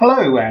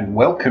Hello and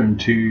welcome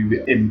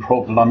to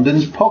Improv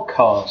London's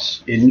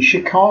podcast in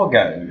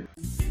Chicago.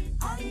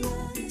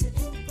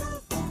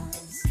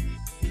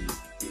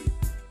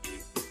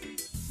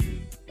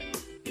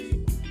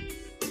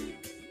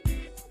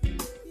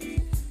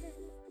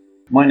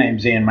 My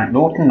name's Ian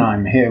McNaughton.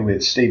 I'm here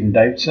with Stephen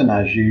Davidson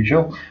as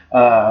usual.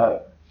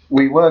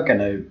 We were going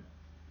to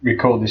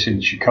record this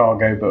in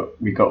Chicago,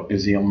 but we got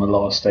busy on the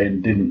last day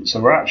and didn't.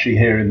 So we're actually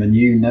here in the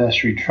new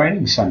nursery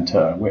training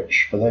centre,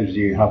 which for those of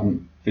you who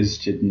haven't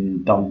visited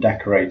and done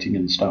decorating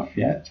and stuff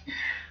yet,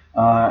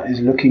 is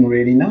looking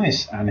really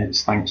nice, and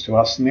it's thanks to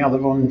us and the other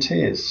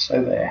volunteers.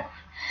 So there.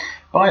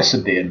 Buy us a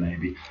beer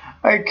maybe.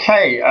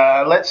 Okay,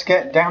 let's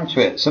get down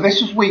to it. So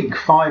this was week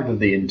 5 of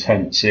the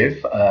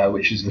intensive,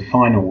 which is the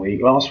final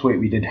week. Last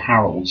week we did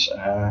Harold's,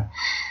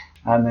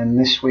 and then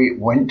this week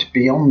went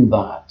beyond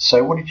that.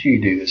 So what did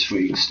you do this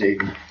week,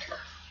 Stephen?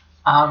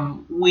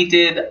 We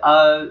did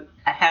a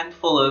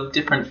handful of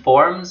different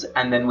forms,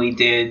 and then we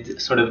did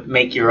sort of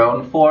make your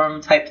own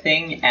form type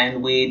thing,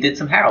 and we did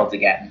some Harold's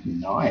again.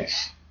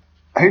 Nice.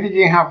 Who did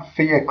you have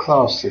for your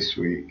class this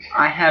week?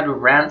 I had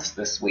Rance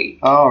this week.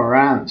 Oh,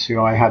 Rance, who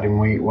I had in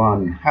week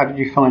 1. How did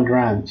you find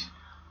Rance?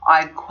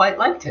 I quite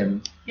liked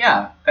him.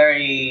 Yeah,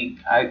 very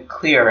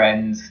clear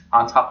and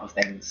on top of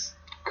things.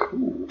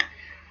 Cool.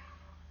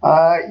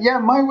 Yeah,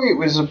 my week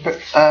was a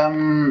bit,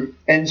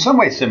 in some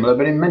ways similar,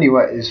 but in many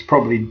ways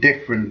probably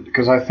different,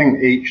 because I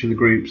think each of the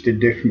groups did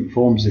different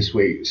forms this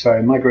week.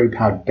 So my group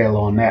had Bill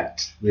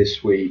Arnett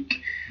this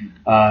week,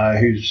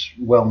 who's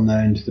well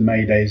known to the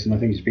Maydays, and I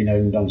think he's been over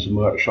and done some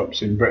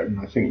workshops in Britain.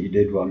 I think you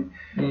did one.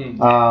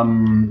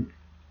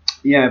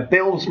 Yeah,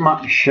 Bill's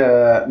much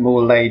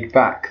more laid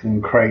back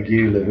than Craig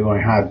Euler, who I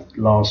had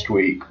last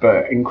week,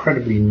 but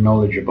incredibly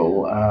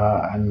knowledgeable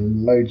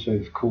and loads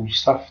of cool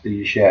stuff that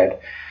he shared.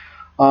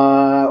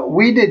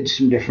 We did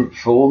some different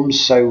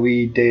forms, so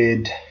we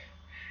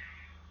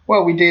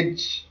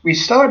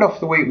started off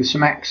the week with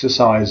some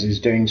exercises,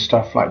 doing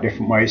stuff like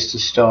different ways to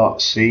start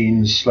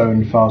scenes, slow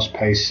and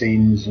fast-paced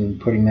scenes,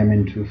 and putting them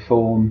into a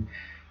form.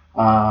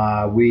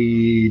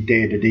 We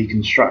did a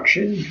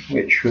deconstruction,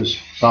 which was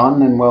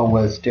fun and well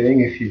worth doing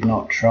if you've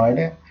not tried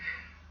it.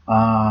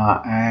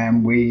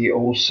 And we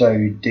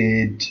also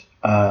did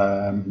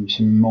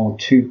some more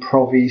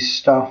two-provy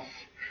stuff.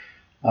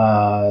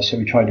 So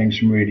we tried doing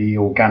some really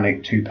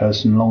organic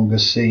 2-person longer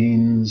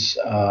scenes,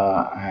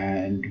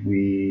 and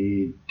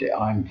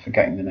I'm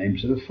forgetting the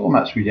names of the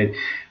formats we did.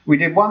 We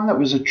did one that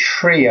was a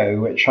trio,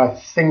 which I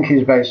think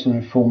is based on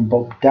a form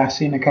Bob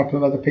Dassie and a couple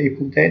of other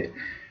people did,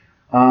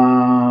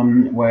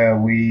 where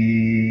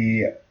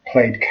we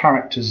played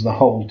characters the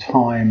whole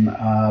time,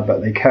 but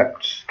they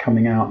kept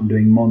coming out and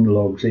doing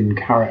monologues in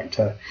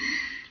character,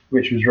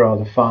 which was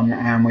rather fun.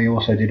 And we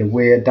also did a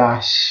Weird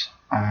Ass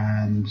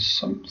and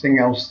something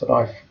else that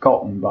I've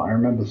forgotten, but I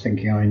remember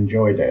thinking I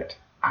enjoyed it.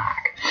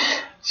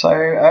 So,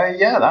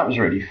 yeah, that was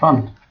really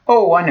fun.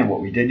 Oh, I know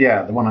what we did,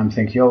 yeah. The one I'm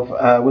thinking of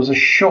was a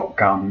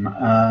shotgun.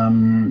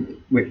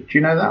 Do you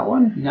know that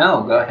one?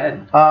 No, go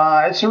ahead.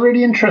 It's a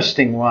really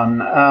interesting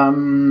one.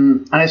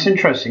 And it's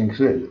interesting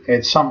because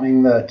it's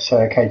something that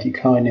Katie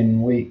Kine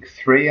in week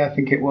 3, I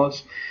think it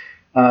was,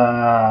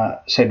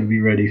 said would be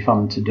really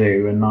fun to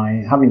do, and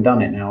having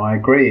done it now, I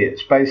agree.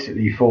 It's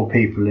basically 4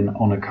 people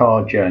on a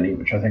car journey,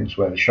 which I think is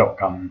where the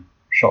shotgun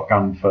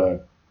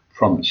for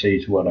front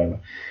seat or whatever,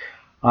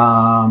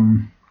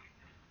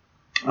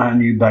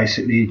 and you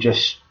basically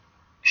just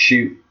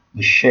shoot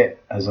the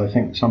shit, as I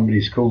think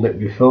somebody's called it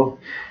before,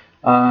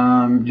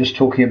 just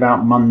talking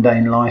about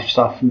mundane life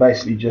stuff and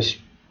basically just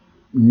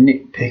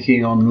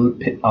nitpicking on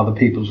other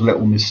people's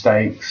little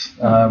mistakes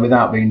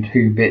without being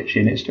too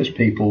bitchy. It's just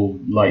people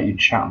like you'd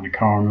chat in the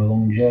car on a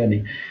long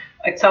journey.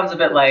 It sounds a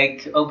bit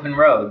like Open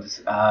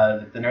Roads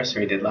that the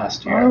nursery did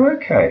last year. Oh,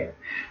 okay.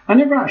 I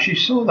never actually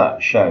saw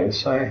that show,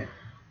 so...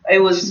 It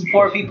was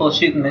 4 people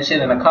shooting the shit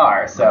in a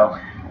car, so...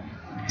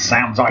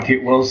 Sounds like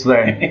it was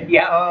then.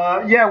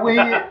 Yeah.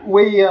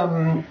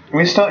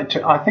 We started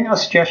to... I think our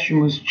suggestion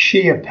was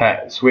Chia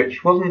Pets,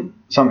 which wasn't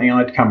something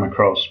I'd come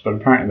across, but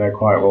apparently they're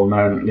quite well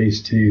known, at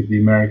least to the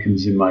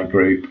Americans in my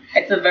group.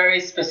 It's a very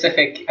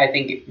specific, I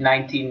think,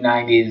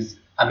 1990s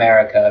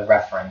America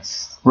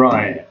reference.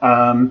 Right.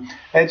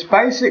 It's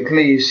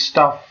basically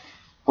stuff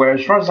where,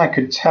 as far as I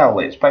could tell,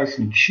 it's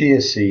basically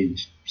chia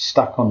seeds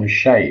stuck on a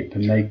shape,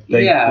 and they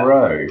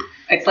grow.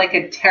 It's like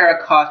a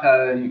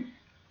terracotta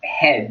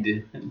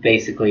head,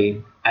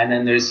 basically, and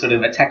then there's sort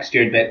of a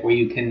textured bit where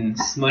you can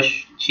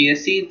smush chia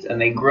seeds and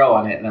they grow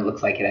on it, and it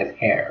looks like it has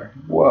hair.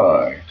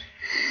 Whoa.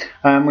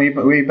 And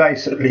we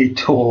basically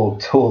tore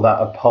that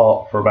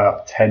apart for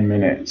about 10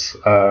 minutes,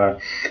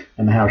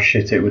 and how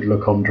shit it would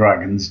look on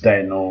Dragon's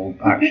Den, or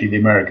actually the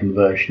American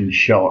version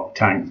Shark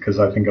Tank, because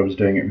I think I was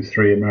doing it with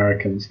 3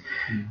 Americans.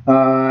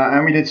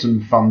 And we did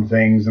some fun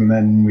things, and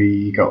then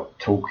we got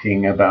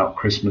talking about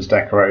Christmas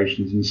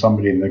decorations, and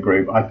somebody in the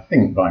group, I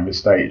think by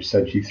mistake,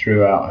 said she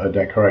threw out her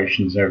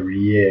decorations every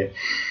year.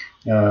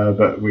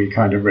 But we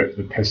kind of ripped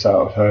the piss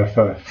out of her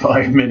for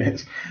 5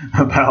 minutes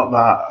about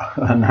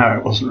that and how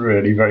it wasn't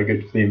really very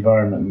good for the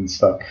environment and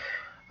stuff.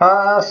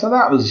 So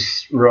that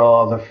was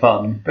rather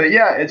fun. But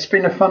yeah, it's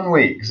been a fun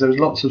week because there was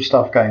lots of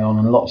stuff going on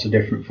and lots of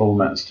different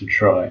formats to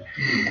try.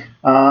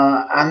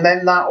 And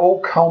then that all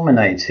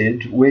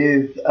culminated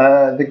with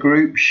the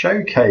group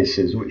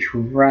showcases, which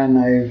ran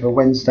over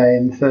Wednesday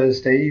and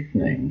Thursday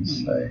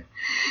evenings. So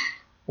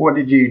what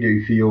did you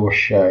do for your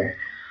show?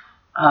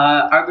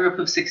 Our group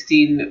of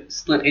 16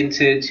 split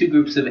into 2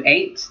 groups of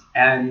 8,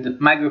 and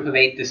my group of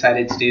 8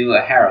 decided to do a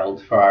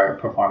herald for our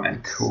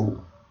performance.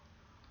 Cool.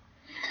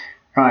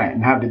 Right,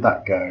 and how did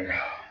that go?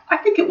 I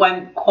think it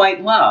went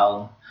quite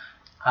well.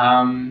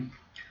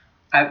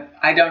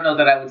 I don't know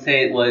that I would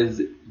say it was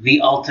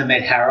the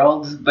ultimate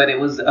herald, but it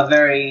was a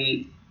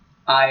very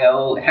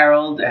I.O.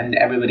 herald, and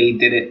everybody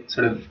did it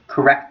sort of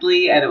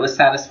correctly, and it was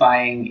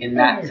satisfying in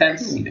that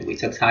sense. Cool. You know, we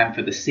took time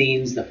for the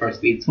scenes, the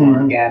first beats were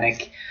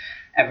organic,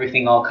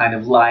 everything all kind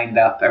of lined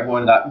up,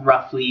 everyone got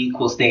roughly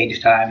equal stage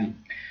time.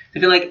 I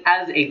feel like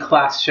as a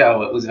class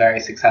show, it was very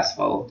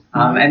successful.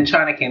 And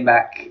China came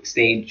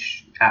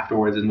backstage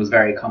afterwards and was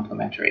very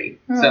complimentary.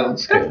 So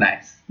that's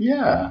nice.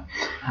 Yeah.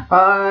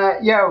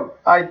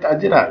 I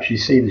did actually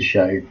see the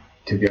show,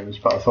 to be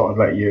honest, but I thought I'd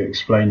let you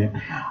explain it.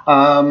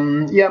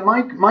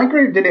 My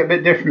group did it a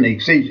bit differently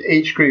because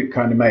each group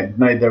kind of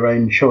made their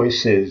own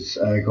choices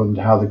according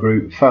to how the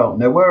group felt.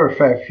 And there were a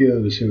fair few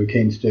of us who were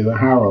keen to do a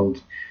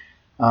herald.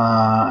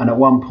 And at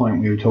one point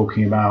we were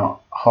talking about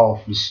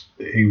half us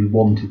who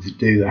wanted to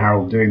do the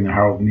herald doing the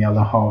herald and the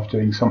other half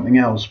doing something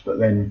else, but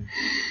then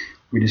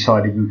we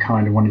decided we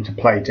kind of wanted to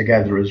play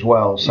together as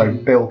well. So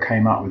Bill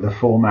came up with a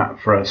format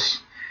for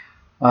us,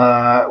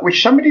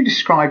 which somebody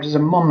described as a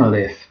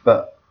monolith,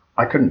 but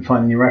I couldn't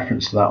find any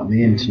reference to that on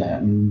the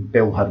internet, and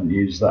Bill hadn't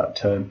used that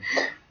term.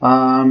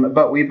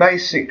 But we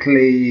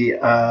basically...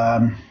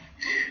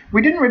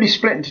 we didn't really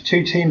split into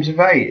 2 teams of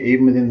 8,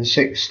 even within the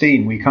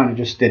 16. We kind of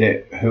just did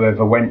it,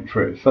 whoever went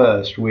for it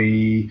first.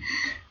 We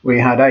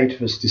had 8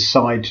 of us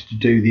decide to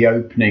do the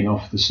opening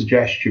off the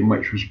suggestion,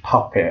 which was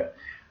Puppet.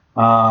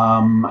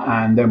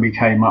 And then we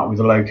came up with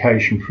a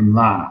location from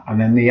that.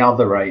 And then the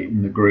other 8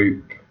 in the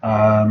group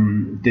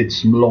did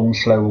some long,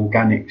 slow,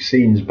 organic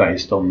scenes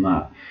based on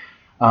that.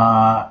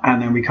 And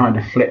then we kind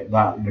of flipped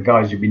that. The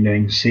guys who've been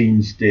doing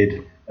scenes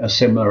did a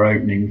similar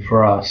opening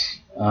for us.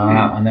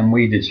 And then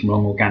we did some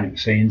long organic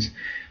scenes,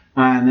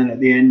 and then at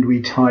the end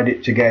we tied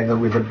it together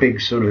with a big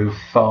sort of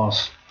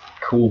fast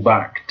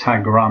callback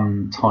tag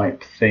run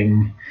type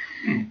thing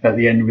at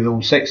the end with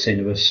all 16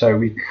 of us. So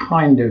we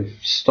kind of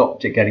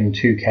stopped it getting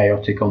too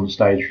chaotic on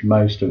stage for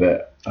most of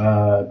it,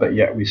 but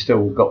yet we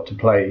still got to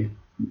play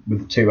with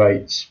the 2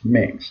 8s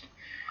mixed.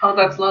 Oh,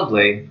 that's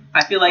lovely.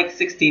 I feel like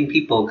 16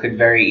 people could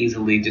very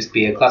easily just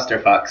be a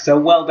clusterfuck, so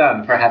well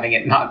done for having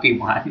it not be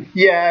one.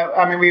 Yeah,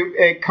 I mean,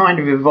 it kind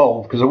of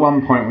evolved, because at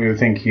one point we were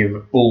thinking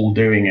of all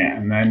doing it,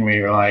 and then we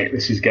were like,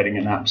 this is getting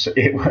an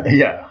absolute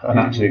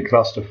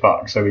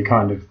clusterfuck, so we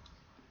kind of,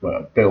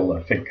 Bill,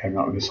 I think, came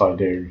up with this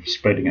idea of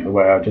splitting it the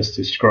way I just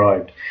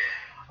described,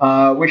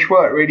 which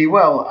worked really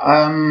well.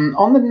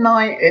 On the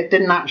night, it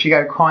didn't actually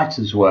go quite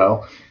as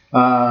well,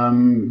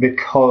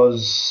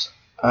 because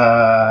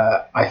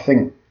I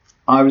think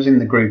I was in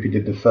the group who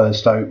did the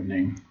first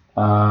opening,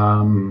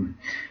 and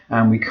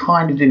we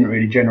kind of didn't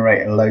really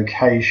generate a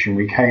location.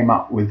 We came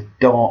up with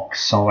Dark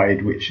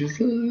Side, which is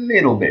a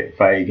little bit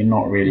vague and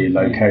not really a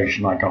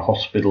location like a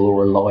hospital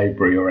or a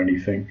library or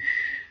anything,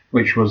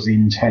 which was the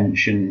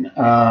intention.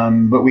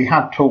 But we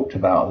had talked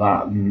about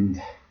that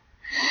and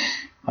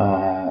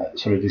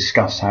sort of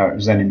discussed how it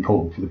was then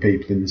important for the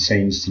people in the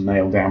scenes to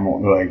nail down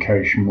what the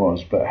location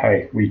was, but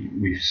hey,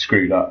 we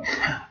screwed up.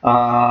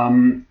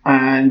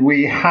 And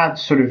we had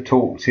sort of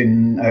talked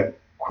in at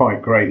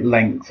quite great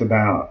length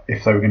about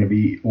if they were going to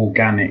be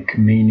organic,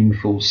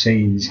 meaningful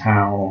scenes,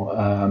 how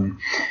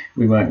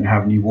we weren't going to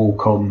have any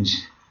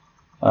walk-ons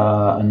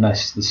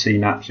unless the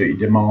scene absolutely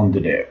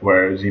demanded it,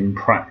 whereas in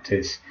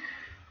practice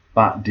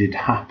that did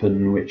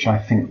happen, which I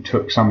think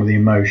took some of the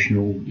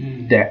emotional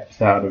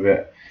depth out of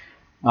it.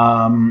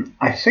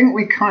 I think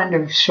we kind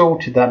of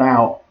sorted that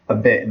out a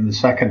bit in the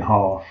second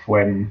half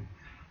when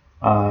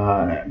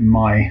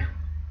my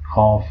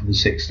half of the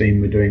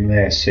 16 were doing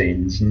their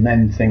scenes, and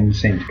then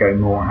things seemed to go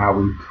more how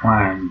we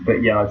planned.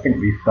 But yeah, I think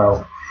we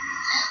felt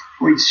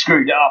we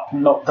screwed it up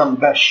and not done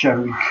the best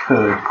show we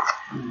could.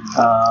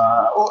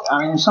 I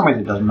mean, in some ways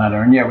it doesn't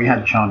matter. And yeah, we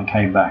had China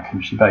came back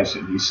and she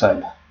basically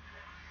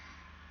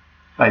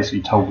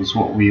told us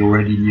what we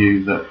already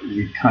knew, that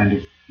we kind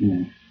of,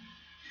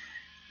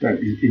 don't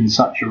be in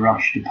such a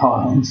rush to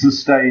pile onto the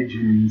stage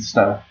and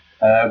stuff.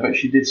 But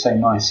she did say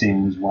my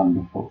scene was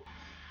wonderful,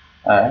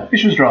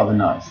 which was rather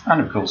nice. And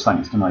of course,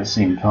 thanks to my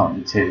scene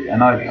partner too.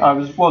 And I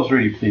was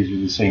really pleased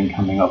with the scene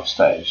coming off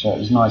stage. So it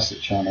was nice that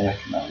China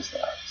recognised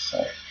that.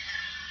 So,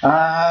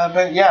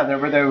 but yeah, there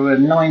were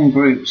 9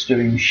 groups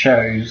doing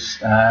shows.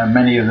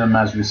 Many of them,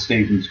 as with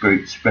Stephen's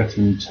group, split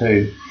in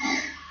 2.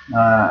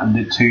 And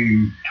did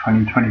 2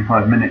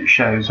 20-25 minute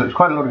shows. So it's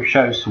quite a lot of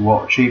shows to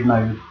watch, even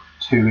over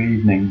 2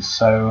 evenings.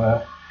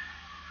 So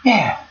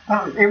yeah,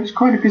 it was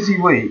quite a busy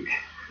week.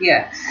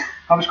 Yes.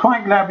 I was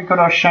quite glad we got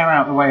our show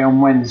out of the way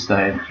on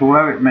Wednesday,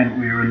 although it meant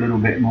we were a little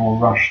bit more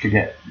rushed to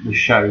get the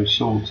show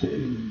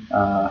sorted.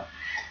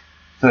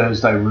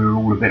 Thursday we were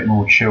all a bit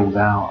more chilled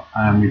out,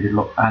 and we did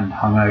and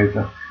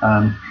hungover,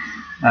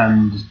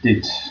 and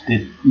did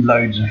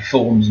loads of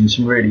forms and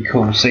some really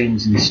cool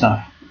scenes and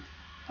stuff,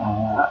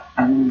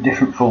 and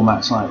different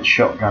formats like the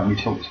shotgun we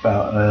talked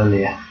about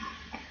earlier.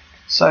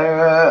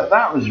 So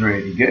that was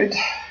really good.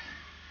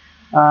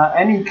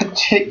 Any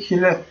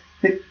particular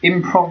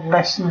improv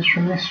lessons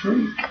from this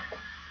week?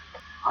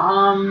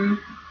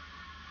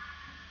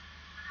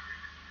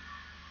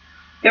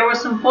 There were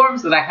some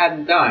forms that I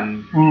hadn't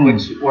done,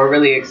 which were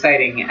really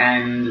exciting,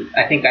 and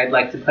I think I'd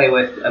like to play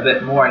with a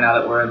bit more now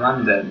that we're in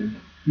London.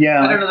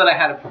 Yeah. I don't know that I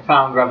had a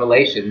profound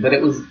revelation, but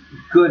it was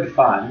good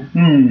fun,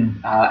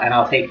 and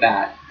I'll take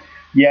that.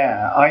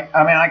 Yeah,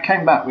 I mean, I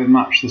came back with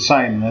much the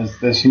same.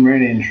 There's some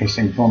really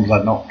interesting forms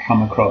I'd not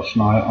come across,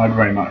 and I'd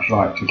very much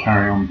like to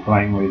carry on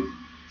playing with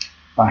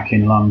back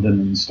in London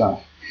and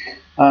stuff.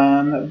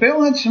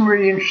 Bill had some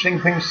really interesting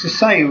things to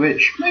say,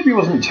 which maybe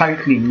wasn't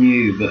totally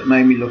new, but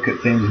made me look at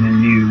things in a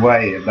new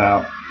way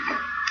about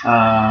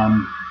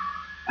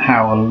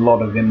how a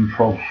lot of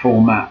improv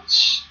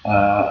formats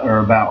are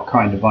about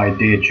kind of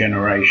idea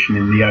generation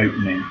in the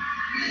opening,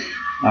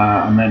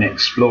 and then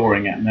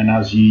exploring it, and then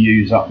as you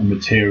use up the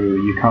material,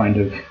 you kind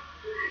of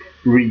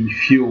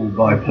refuel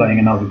by playing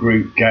another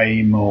group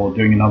game or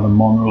doing another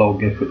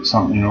monologue if it's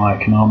something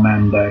like an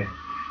Armando.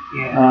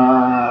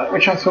 Yeah.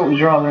 Which I thought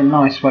was rather a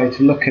nice way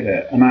to look at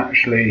it. And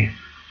actually,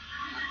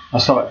 I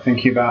started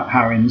thinking about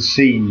how in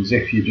scenes,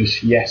 if you're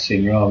just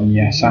yesing rather than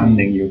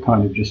yes-anding, you're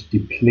kind of just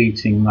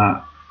depleting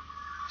that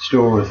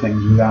store of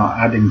things without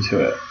adding to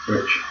it,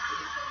 which...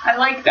 I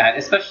like that,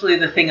 especially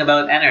the thing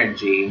about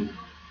energy.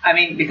 I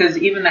mean, because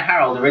even the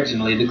Herald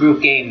originally, the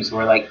group games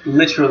were like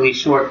literally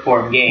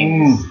short-form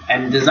games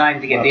and designed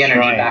to get the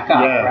energy back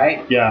up,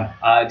 right? Yeah.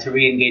 To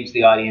re-engage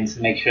the audience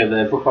and make sure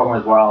the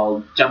performers were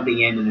all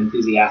jumping in and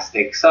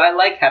enthusiastic. So I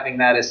like having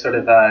that as sort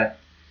of a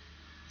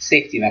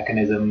safety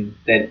mechanism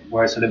that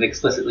we're sort of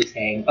explicitly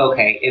saying,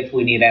 okay, if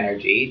we need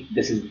energy,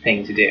 this is the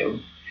thing to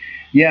do.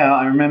 Yeah,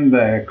 I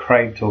remember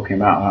Craig talking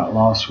about that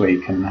last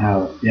week and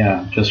how,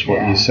 just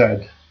what you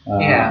said.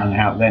 And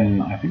how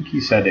then, I think he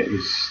said it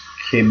was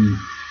Kim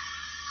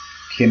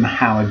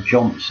Howard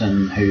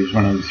Johnson, who's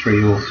one of the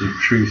three authors of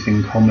Truth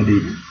in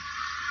Comedy.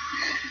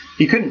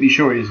 He couldn't be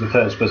sure he was the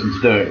first person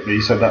to do it, but he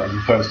said that was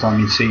the first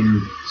time he'd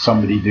seen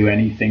somebody do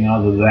anything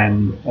other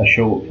than a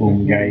short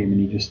form game,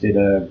 and he just did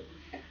a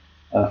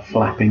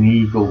flapping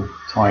eagle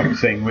type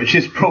thing, which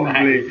is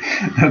probably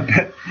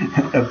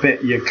a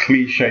bit your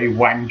cliche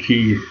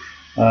wanky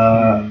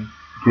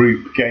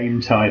group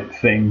game type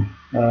thing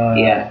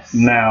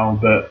now,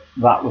 but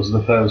that was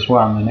the first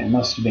one, and it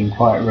must have been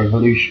quite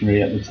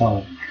revolutionary at the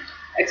time.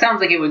 It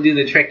sounds like it would do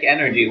the trick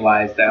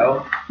energy-wise,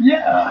 though.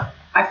 Yeah.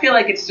 I feel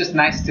like it's just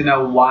nice to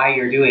know why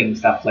you're doing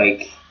stuff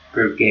like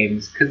group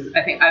games, because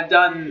I think I've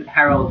done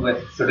Herald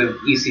with sort of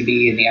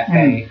UCB and the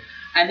FA,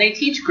 and they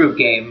teach group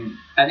game,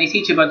 and they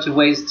teach a bunch of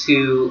ways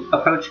to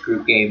approach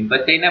group game,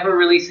 but they never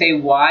really say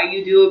why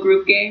you do a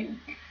group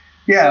game.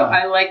 Yeah. So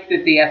I like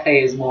that the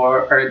FA is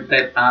more, or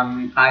that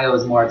IO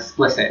is more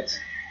explicit.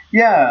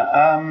 Yeah,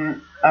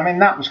 I mean,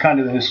 that was kind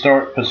of the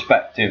historic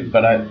perspective,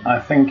 but I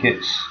think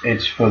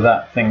it's for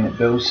that thing that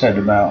Bill said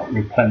about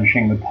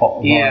replenishing the pot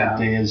of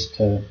ideas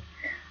to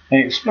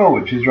explore,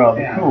 which is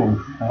rather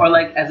cool. Or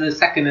like as a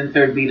second and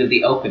third beat of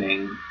the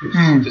opening,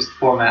 which just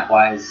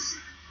format-wise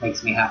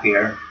makes me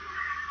happier.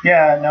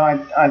 Yeah, no,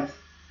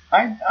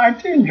 I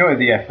do enjoy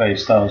the FA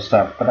style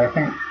stuff, but I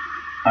think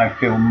I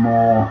feel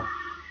more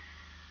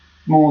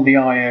the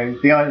IO.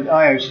 The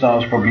IO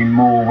style is probably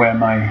more where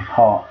my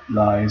heart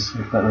lies,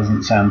 if that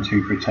doesn't sound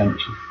too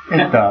pretentious.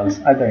 It does.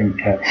 I don't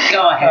care.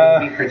 Go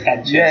ahead and be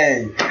pretentious.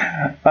 Yay.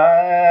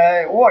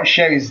 What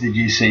shows did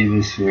you see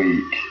this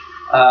week?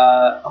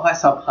 I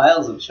saw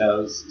piles of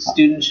shows.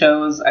 Student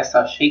shows. I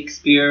saw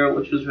Shakespeare,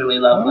 which was really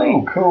lovely.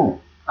 Oh, cool.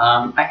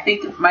 I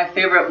think my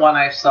favorite one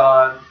I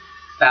saw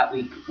that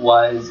week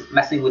was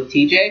Messing with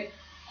TJ.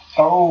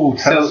 Oh,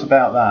 tell us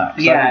about that.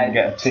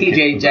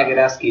 TJ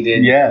Jagodowski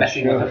did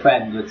Messing with a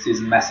Friend with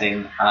Susan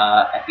Messing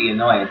at the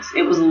Annoyance.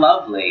 It was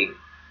lovely.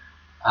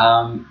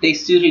 They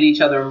suited each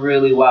other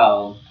really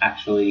well,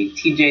 actually.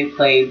 TJ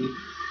played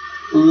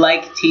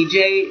like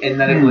TJ in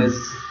that it was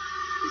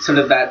sort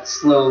of that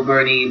slow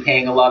burny,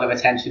 paying a lot of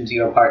attention to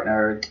your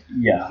partner,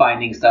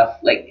 finding stuff,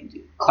 like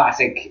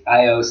classic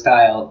IO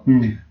style.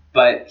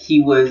 But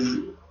he was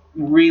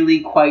really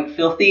quite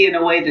filthy in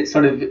a way that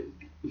sort of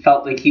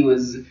felt like he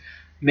was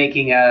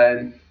making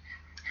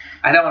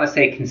I don't want to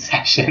say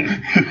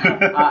concession.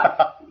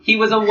 He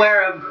was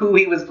aware of who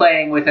he was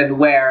playing with and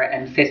where,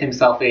 and fit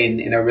himself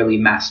in a really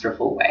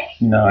masterful way.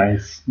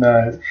 Nice.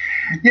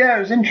 Yeah, it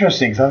was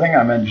interesting, because I think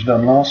I mentioned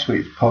on last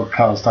week's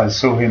podcast, I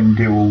saw him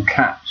do All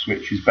Caps,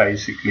 which is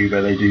basically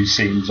where they do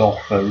scenes off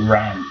a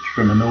rant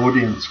from an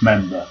audience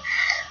member.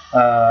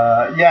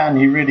 And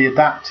he really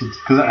adapted,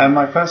 and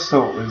my first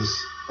thought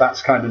was,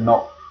 that's kind of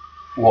not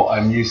what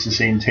I'm used to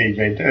seeing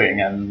TJ doing,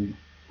 and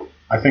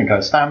I think I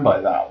stand by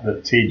that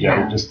TJ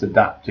Yeah. just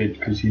adapted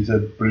because he's a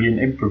brilliant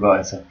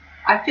improviser.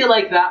 I feel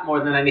like that more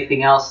than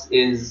anything else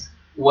is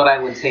what I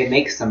would say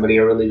makes somebody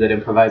a really good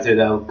improviser,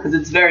 though, because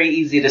it's very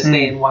easy to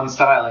stay in one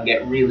style and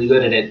get really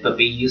good at it, but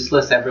be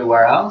useless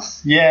everywhere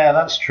else. Yeah,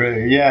 that's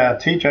true. Yeah,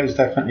 TJ's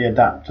definitely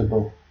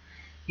adaptable.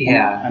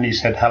 Yeah. And he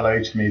said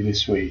hello to me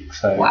this week,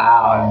 so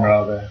Wow. I'm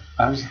rather...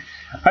 I was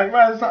like,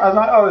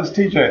 oh, it's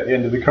TJ at the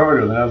end of the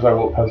corridor, and as I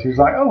walked past, he was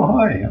like, oh,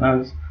 hi, and I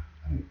was...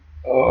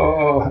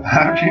 Oh,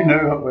 how do you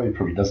know? Well, he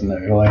probably doesn't know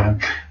who I am.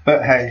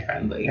 But hey,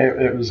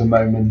 it was a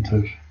moment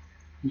of...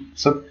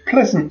 It's a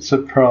pleasant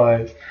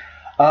surprise.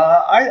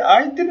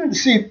 I didn't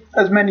see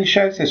as many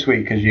shows this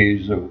week as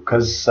usual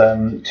because I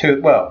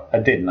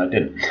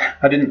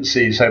didn't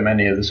see so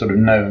many of the sort of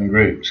known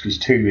groups because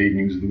 2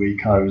 evenings of the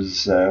week I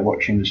was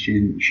watching the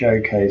student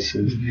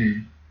showcases,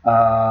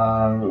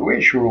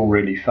 which were all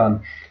really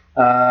fun.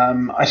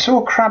 I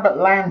saw Crab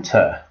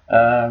Atlanta,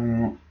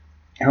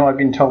 who I've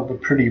been told were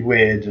pretty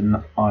weird,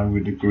 and I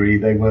would agree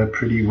they were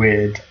pretty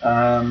weird.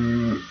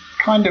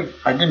 I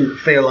didn't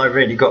feel I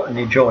really got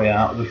any joy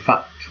out of the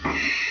fact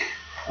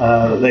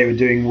that they were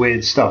doing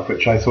weird stuff,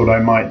 which I thought I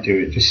might do.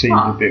 It just seemed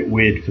a bit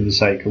weird for the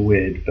sake of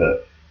weird,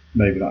 but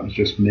maybe that was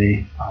just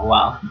me. Oh,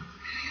 wow.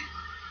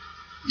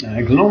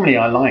 Because normally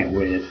I like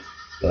weird,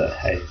 but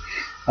hey.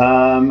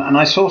 And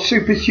I saw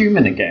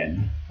Superhuman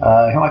again, who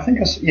I think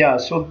I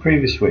saw the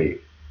previous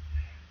week.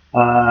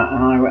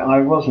 And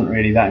I wasn't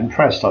really that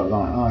impressed. I was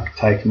like, I could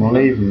take them or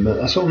leave them. But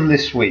I saw them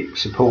this week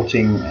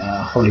supporting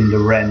Holly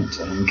Laurent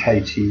and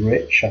Katie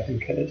Rich, I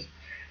think it is.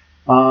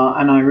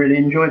 And I really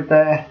enjoyed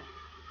their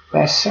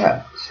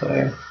set.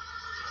 So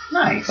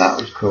nice. That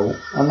was cool.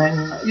 And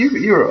then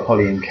you were at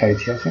Holly and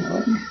Katie, I think,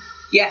 weren't you?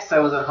 Yes, I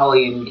was at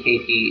Holly and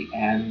Katie,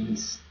 and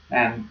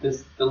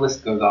the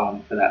list goes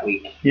on for that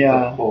week.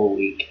 Yeah. The whole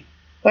week.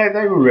 They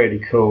were really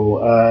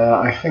cool.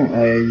 I think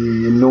they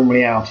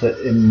normally out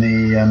in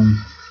the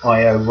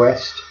IO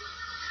West,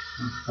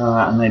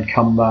 and they'd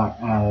come back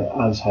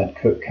as had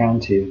Cook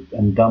County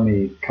and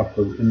Dummy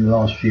in the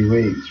last few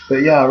weeks. But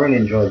yeah, I really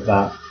enjoyed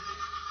that.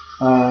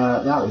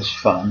 That was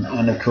fun,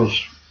 and of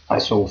course I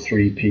saw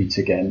 3Peat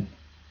again.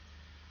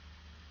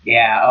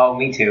 Yeah, oh,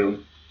 me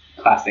too.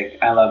 Classic.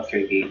 I love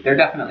 3Peat. They're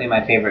definitely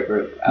my favorite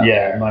group out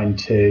there. Yeah, mine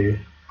too.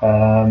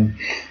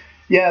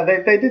 Yeah,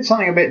 they did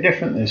something a bit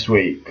different this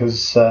week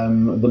because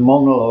the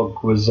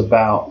monologue was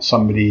about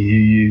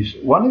somebody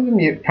one of them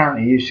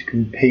apparently used to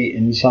compete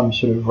in some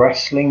sort of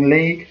wrestling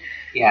league.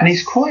 Yes. And he's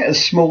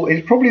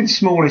he's probably the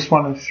smallest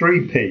one of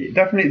 3Peat,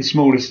 definitely the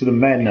smallest of the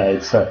men,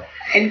 I'd say.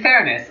 In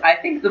fairness, I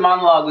think the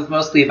monologue was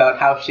mostly about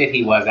how shit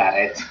he was at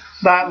it.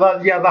 That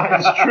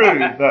is true.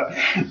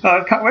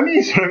 But when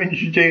he sort of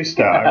introduced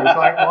her, I was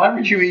like, why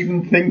would you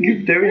even think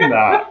of doing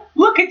that?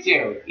 Look at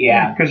you.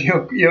 Yeah. Because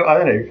you're I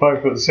don't know,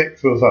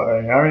 5'6" or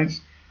something. I mean,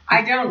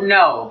 I don't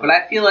know, but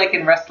I feel like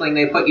in wrestling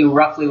they put you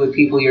roughly with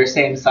people your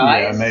same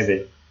size. Yeah,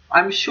 maybe.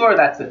 I'm sure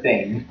that's a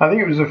thing. I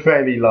think it was a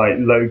fairly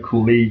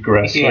local league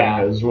wrestling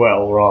as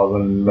well, rather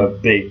than the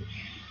big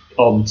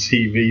on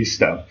TV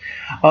stuff.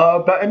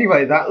 But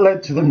anyway, that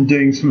led to them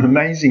doing some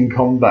amazing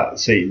combat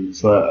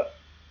scenes that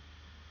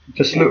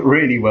just look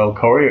really well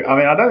choreographed. I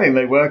mean, I don't think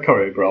they were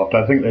choreographed.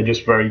 I think they're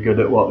just very good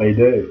at what they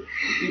do.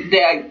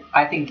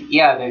 I think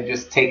they've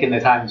just taken the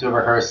time to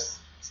rehearse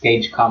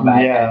stage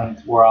combat,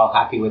 and we're all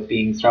happy with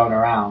being thrown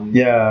around.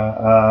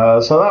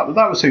 Yeah, so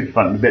that was super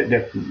fun, a bit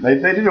different. They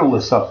did all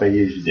the stuff they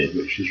usually did,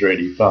 which was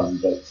really fun.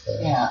 But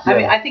I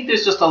mean, I think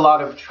there's just a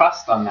lot of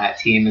trust on that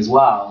team as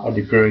well. I'd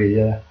agree,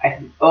 yeah.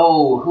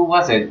 Who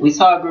was it? We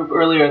saw a group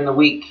earlier in the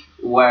week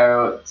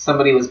where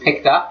somebody was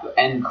picked up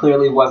and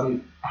clearly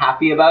wasn't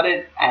happy about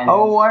it. And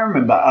I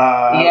remember.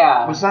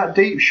 Was that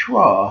Deep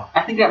Schwa?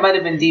 I think that might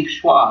have been Deep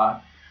Schwa.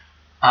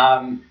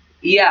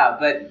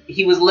 But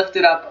he was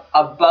lifted up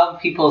above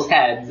people's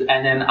heads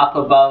and then up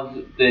above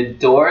the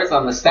doors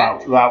on the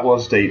set. That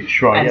was Deep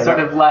Schwa. And sort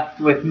of left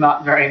with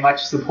not very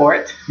much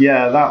support.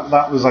 Yeah,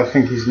 that was, I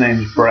think his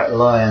name's Brett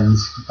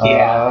Lyons.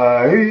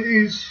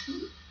 Who's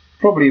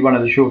probably one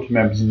of the shorter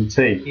members of the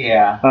team.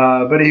 Yeah.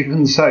 But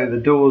even so, the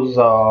doors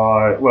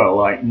are,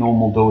 like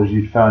normal doors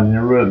you'd find in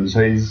a room.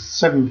 So he's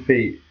 7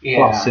 feet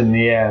plus in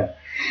the air.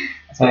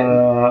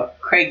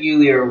 Craig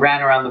Ulier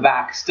ran around the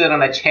back, stood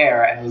on a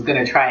chair, and was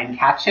going to try and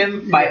catch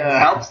him by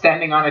himself,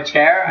 standing on a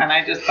chair. And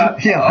I just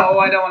thought,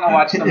 I don't want to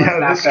watch someone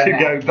snap this could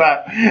go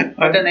back.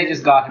 But then they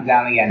just got him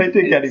down again. They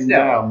did get him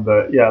down,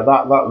 but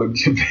that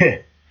looked a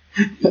bit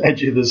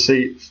edge of the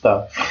seat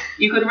stuff.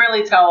 You could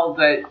really tell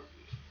that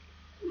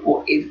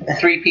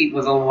 3Peat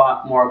was a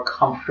lot more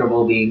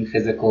comfortable being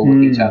physical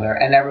with each other,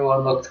 and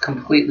everyone looked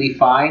completely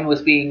fine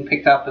with being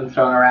picked up and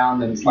thrown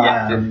around and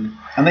slapped.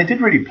 And they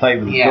did really play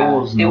with the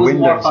doors and the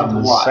windows in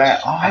the set.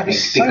 It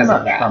was so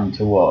much fun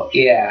to watch.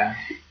 Yeah.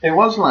 It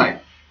was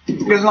like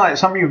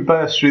somebody would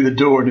burst through the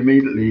door and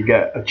immediately you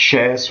get a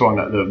chair swung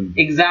at them.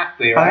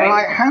 Exactly,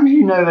 right? And how do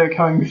you know they were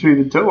coming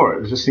through the door?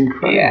 It was just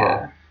incredible.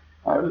 Yeah.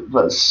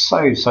 That's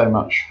so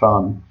much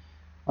fun.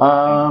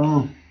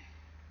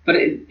 But But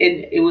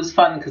it was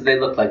fun because they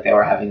looked like they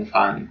were having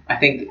fun. I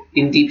think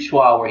in Deep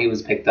Schwa, where he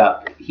was picked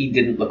up, he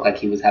didn't look like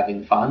he was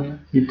having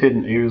fun. He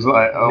didn't. He was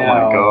like, oh No.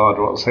 my God,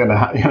 what's going to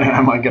happen?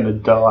 Am I going to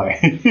die?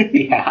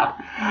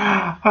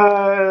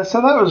 Yeah.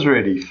 So that was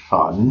really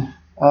fun.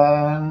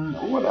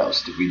 What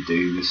else did we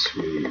do this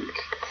week?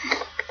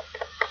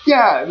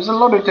 Yeah, it was a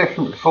lot of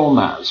different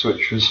formats,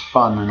 which was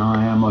fun, and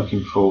I am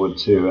looking forward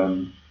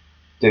to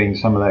doing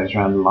some of those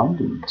around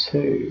London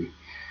too.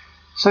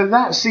 So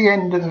that's the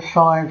end of the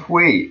 5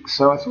 weeks.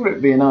 So I thought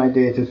it'd be an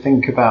idea to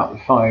think about the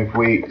 5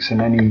 weeks and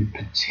any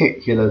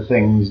particular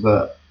things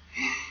that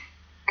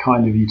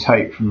kind of you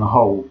take from the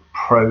whole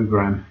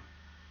programme.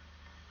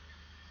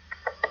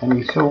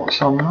 Any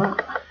thoughts on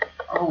that?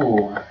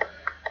 Oh.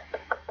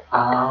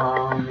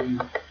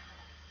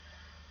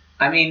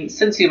 I mean,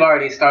 since you've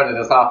already started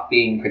us off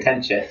being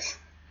pretentious,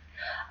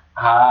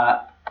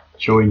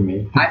 Join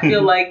me. I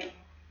feel like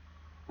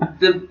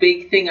the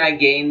big thing I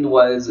gained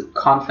was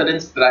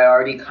confidence that I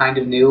already kind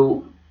of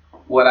knew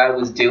what I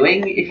was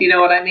doing, if you know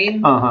what I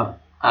mean. Uh-huh.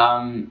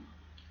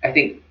 I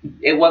think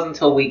it wasn't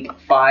until week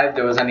 5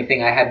 there was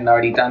anything I hadn't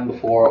already done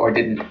before or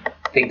didn't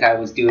think I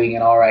was doing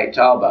an alright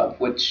job of,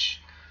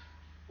 which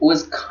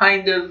was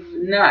kind of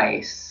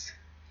nice.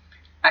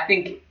 I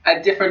think a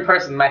different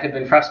person might have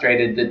been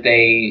frustrated that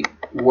they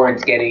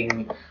weren't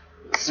getting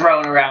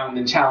thrown around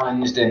and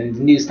challenged and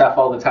new stuff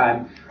all the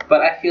time.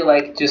 But I feel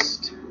like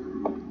just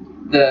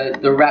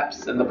the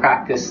reps and the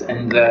practice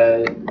and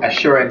the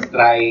assurance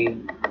that I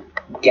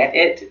get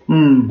it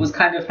was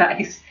kind of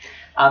nice.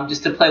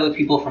 Just to play with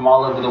people from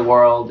all over the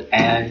world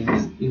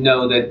and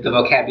know that the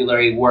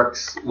vocabulary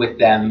works with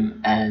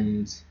them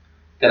and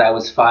that I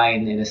was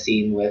fine in a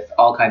scene with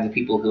all kinds of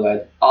people who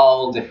had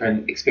all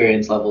different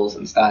experience levels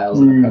and styles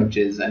and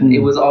approaches, and it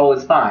was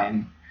always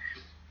fine.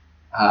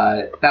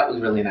 That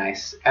was really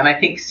nice. And I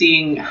think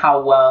seeing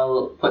how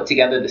well put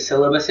together the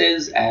syllabus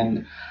is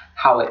and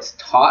how it's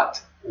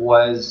taught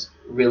was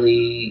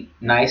really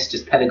nice,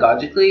 just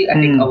pedagogically. I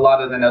think a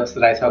lot of the notes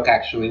that I took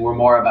actually were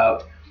more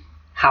about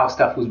how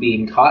stuff was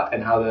being taught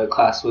and how the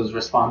class was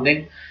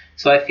responding.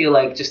 So I feel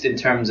like just in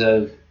terms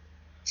of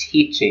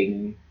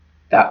teaching,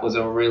 that was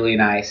a really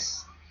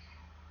nice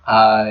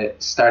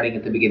starting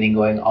at the beginning,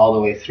 going all the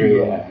way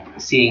through,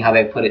 seeing how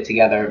they put it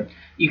together.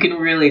 You can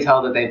really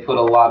tell that they put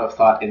a lot of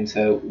thought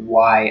into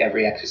why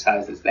every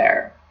exercise is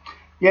there.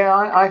 Yeah,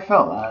 I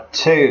felt that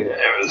too.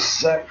 It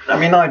was. I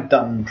mean, I'd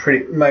done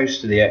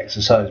most of the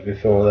exercise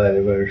before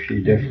there were a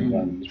few different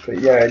ones, but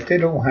yeah, it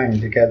did all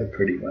hang together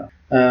pretty well.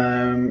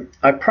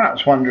 I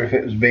perhaps wonder if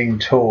it was being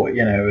taught,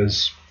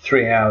 as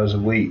 3 hours a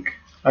week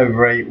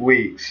over 8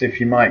 weeks, if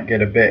you might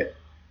get a bit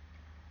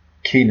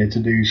keener to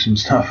do some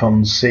stuff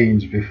on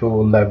scenes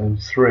before level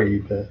 3,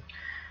 but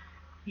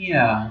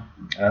yeah.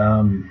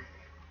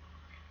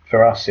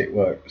 For us, it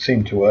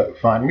seemed to work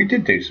fine. We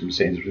did do some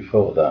scenes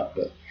before that,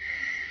 but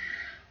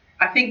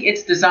I think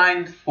it's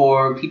designed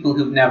for people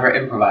who've never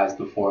improvised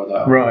before,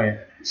 though. Right.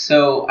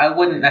 So I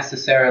wouldn't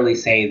necessarily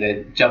say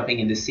that jumping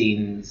into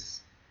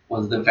scenes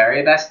was the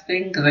very best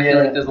thing, because I feel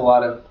like there's a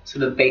lot of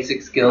sort of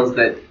basic skills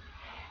that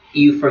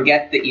you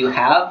forget that you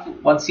have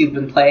once you've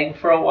been playing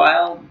for a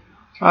while.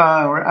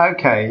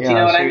 Okay. Yeah. Do you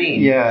know what I mean?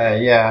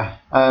 Yeah.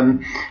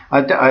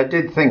 I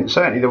did think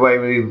certainly the way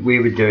we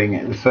were doing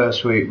it the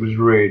first week was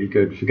really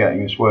good for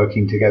getting us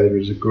working together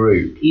as a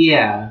group.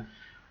 Yeah.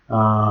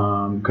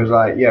 Because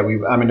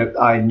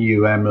I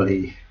knew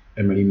Emily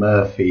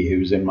Murphy, who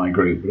was in my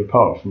group, but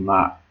apart from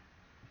that,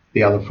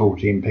 the other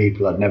 14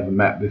 people I'd never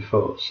met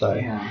before. So,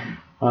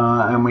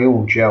 and we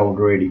all gelled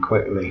really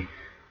quickly,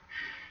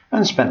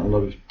 and spent a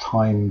lot of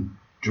time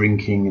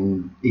drinking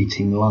and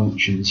eating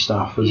lunch and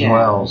stuff as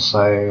well.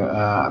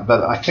 So,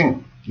 but I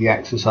think the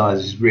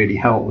exercises really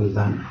helped with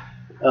that,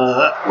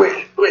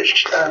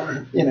 which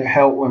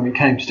helped when we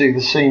came to do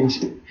the scenes.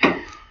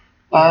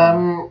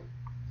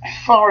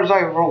 As far as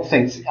overall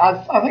things,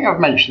 I think I've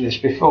mentioned this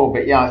before,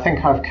 but I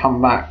think I've come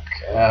back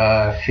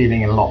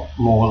feeling a lot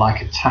more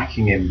like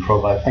attacking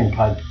improv. I think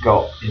I'd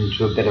got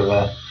into a bit of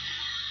a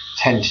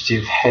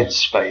tentative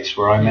headspace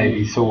where I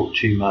maybe thought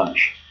too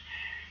much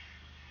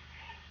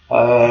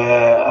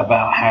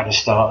about how to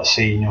start a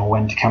scene or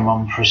when to come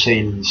on for a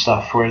scene and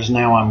stuff, whereas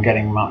now I'm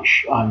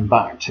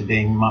back to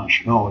being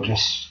much more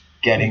just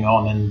getting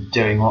on and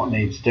doing what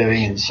needs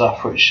doing and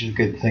stuff, which is a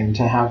good thing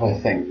to have, I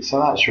think. So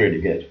that's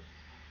really good.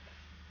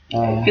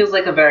 It feels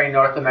like a very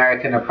North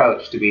American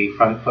approach to be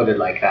front-footed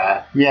like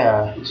that.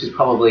 Yeah. Which is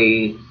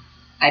probably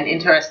an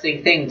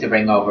interesting thing to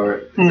bring over.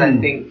 Because I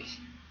think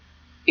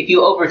if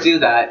you overdo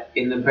that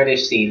in the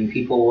British scene,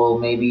 people will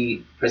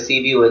maybe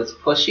perceive you as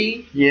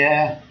pushy.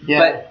 Yeah.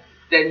 But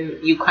then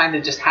you kind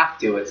of just have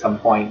to at some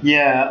point.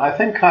 Yeah, I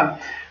think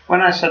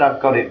when I said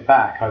I've got it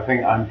back, I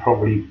think I'm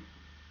probably,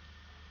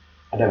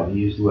 I don't want to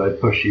use the word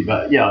pushy,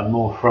 but I'm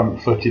more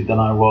front-footed than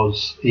I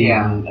was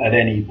even at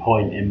any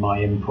point in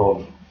my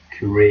improv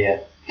career,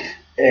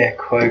 air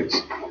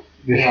quotes,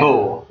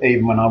 before,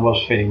 even when I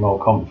was feeling more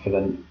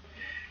confident.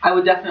 I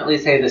would definitely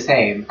say the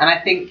same. And I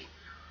think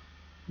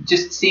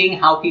just seeing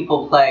how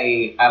people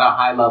play at a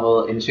high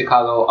level in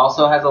Chicago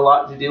also has a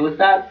lot to do with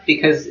that,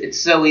 because it's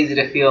so easy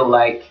to feel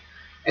like,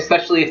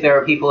 especially if there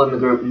are people in the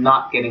group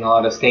not getting a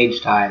lot of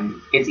stage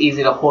time, it's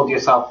easy to hold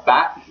yourself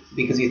back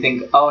because you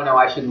think, oh no,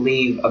 I should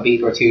leave a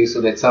beat or two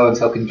so that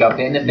so-and-so can jump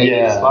in if they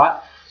need a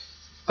spot.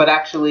 But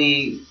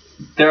actually,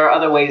 there are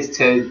other ways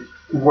to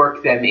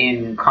work them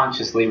in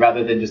consciously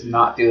rather than just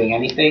not doing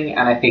anything,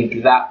 and I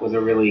think that was a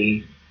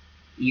really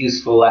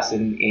useful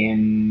lesson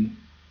in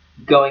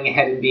going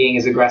ahead and being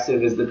as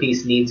aggressive as the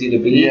piece needs you to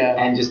be,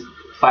 and just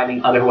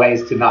finding other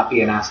ways to not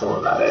be an asshole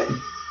about it.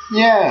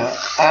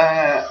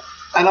 Yeah,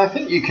 and I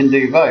think you can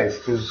do both,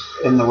 because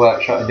in the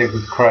workshop I did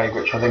with Craig,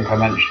 which I think I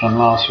mentioned on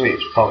last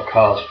week's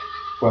podcast,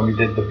 when we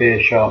did the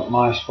Beer Shark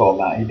Mice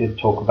format, he did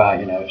talk about,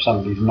 if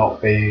somebody's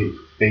not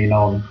been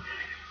on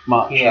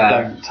much,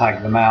 don't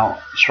tag them out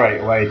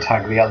straight away,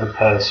 tag the other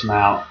person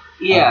out,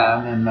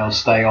 and then they'll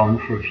stay on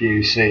for a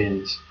few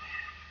scenes.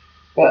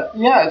 But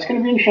yeah, it's going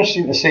to be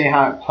interesting to see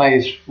how it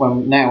plays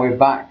when now we're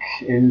back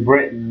in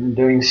Britain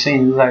doing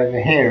scenes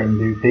over here, and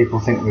do people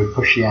think we're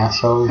pushy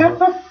assholes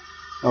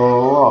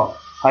or what?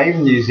 I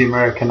even use the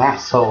American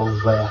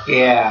assholes there.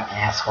 Yeah.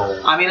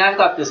 Assholes. I mean, I've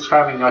got this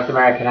charming North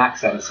American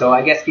accent, so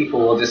I guess people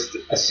will just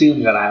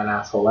assume that I'm an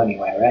asshole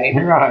anyway, right?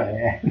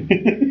 Right,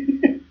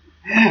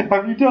 yeah.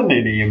 Have you done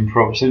any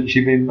improv since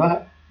you've been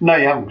back? No,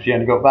 you haven't, because you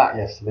only got back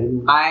yesterday,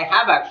 didn't you? I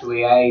have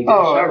actually. I did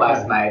a show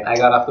last night. I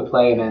got off the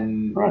plane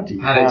and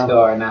headed to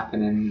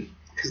Arnappin, and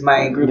because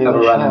my group have a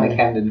run in the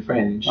Camden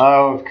Fringe.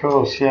 Oh, of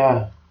course,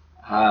 yeah.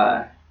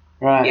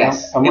 Right.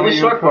 Yes. And it was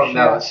short form,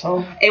 though.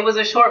 Asshole? It was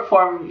a short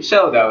form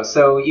show, though,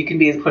 so you can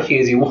be as pushy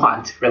as you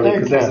want, really,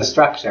 because there's a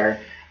structure.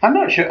 I'm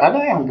not sure.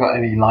 I haven't got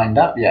any lined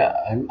up yet.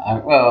 I'm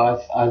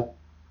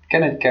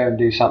going to go and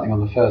do something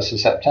on the 1st of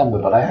September,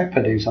 but I hope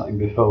I do something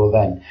before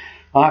then.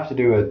 I'll have to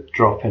do a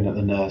drop-in at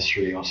the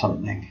nursery or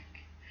something.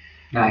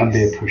 Nice. And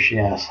be a pushy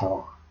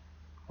asshole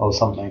or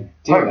something.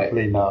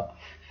 Hopefully not.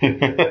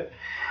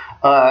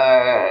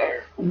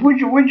 Would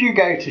you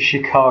go to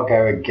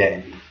Chicago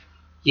again?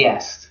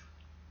 Yes.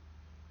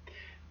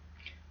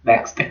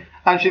 Next.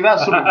 Actually,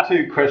 that's sort of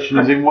two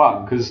questions in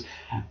one, because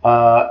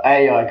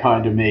I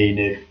kind of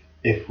mean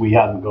if we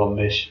hadn't gone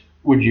this,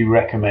 would you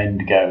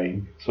recommend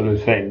going, sort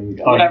of thing?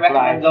 Would I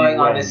recommend going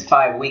on this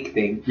 5-week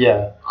thing?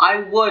 Yeah.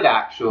 I would,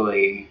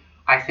 actually.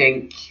 I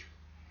think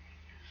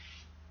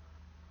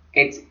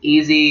it's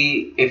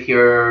easy if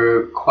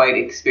you're quite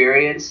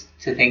experienced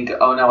to think,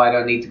 oh no, I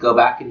don't need to go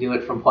back and do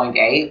it from point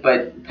A.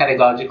 But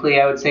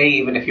pedagogically, I would say,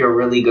 even if you're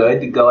really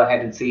good, go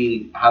ahead and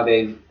see how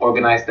they've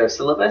organized their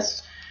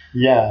syllabus.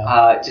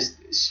 Yeah. Just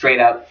straight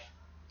up,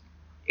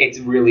 it's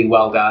really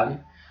well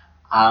done.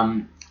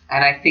 And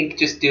I think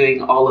just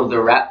doing all of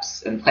the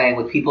reps and playing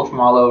with people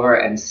from all over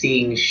and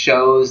seeing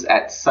shows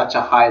at such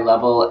a high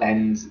level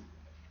and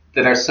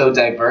that are so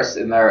diverse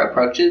in their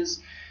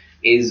approaches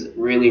is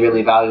really,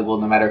 really valuable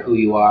no matter who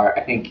you are.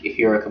 I think if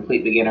you're a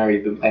complete beginner,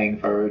 you've been playing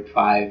for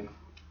 5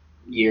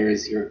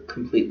 years, you're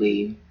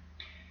completely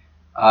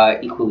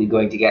equally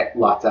going to get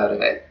lots out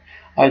of it.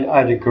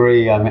 I'd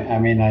agree. I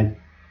mean, I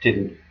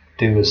didn't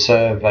do a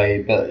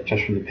survey, but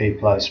just from the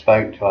people I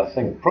spoke to, I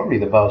think probably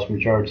the vast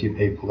majority of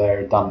people there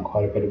had done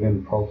quite a bit of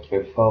improv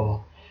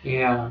before.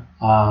 Yeah.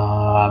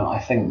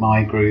 I think in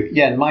my group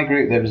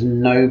there was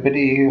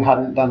nobody who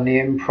hadn't done the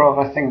improv.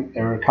 I think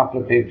there were a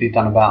couple of people who'd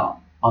done about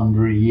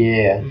under a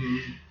year.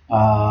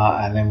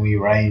 And then we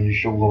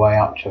ranged all the way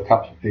up to a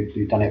couple of people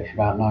who'd done it for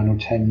about 9 or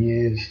 10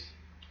 years,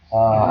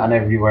 and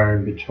everywhere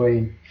in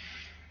between.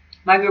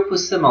 My group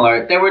was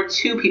similar. There were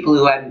 2 people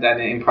who hadn't done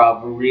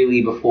improv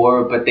really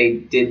before, but they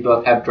did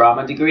both have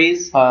drama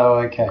degrees. Oh,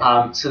 okay.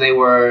 So they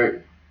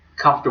were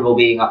comfortable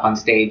being up on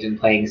stage and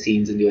playing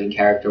scenes and doing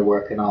character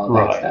work and all of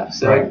that stuff.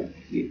 So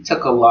it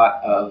took a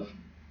lot of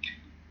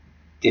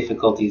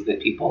difficulties that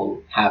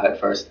people have at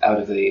first out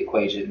of the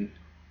equation.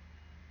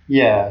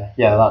 Yeah,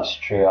 that's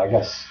true. I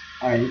guess,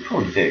 you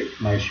probably do.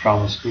 Most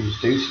drama schools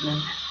do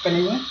something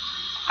anyway.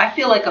 I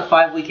feel like a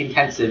 5-week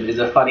intensive is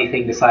a funny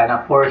thing to sign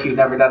up for if you've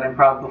never done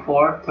improv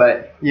before,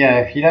 but... Yeah,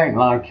 if you don't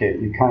like it,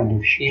 you kind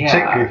of...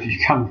 Particularly if you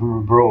come from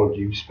abroad,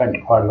 you've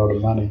spent quite a lot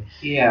of money.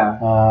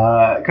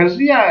 Yeah. Because,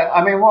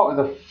 what with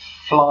the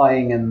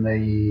flying and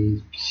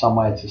the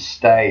somewhere to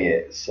stay,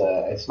 it's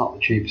not the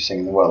cheapest thing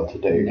in the world to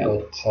do.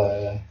 No.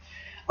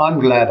 But I'm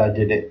glad I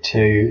did it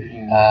too.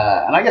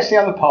 Yeah. And I guess the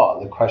other part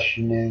of the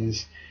question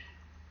is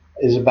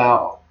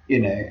about,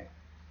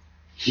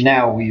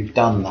 now we've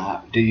done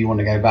that, do you want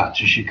to go back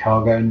to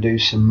Chicago and do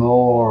some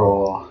more,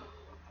 or?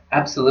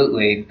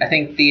 Absolutely. I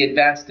think the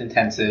advanced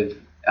intensive,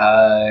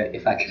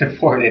 if I can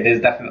afford it, is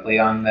definitely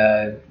on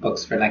the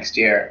books for next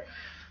year.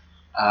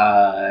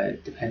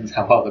 Depends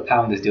how well the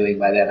pound is doing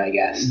by then, I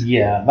guess.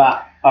 Yeah,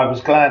 I was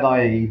glad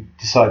I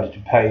decided to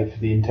pay for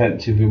the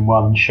intensive in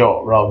one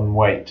shot rather than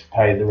wait to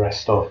pay the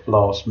rest off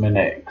last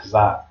minute, because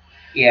that...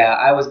 Yeah,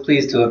 I was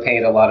pleased to have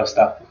paid a lot of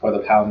stuff before the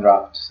pound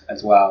dropped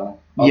as well.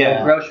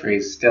 Although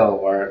groceries still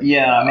were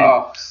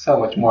so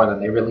much more than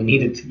they really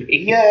needed to be.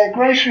 Yeah,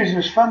 groceries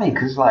was funny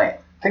because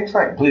things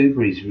like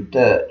blueberries were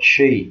dirt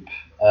cheap.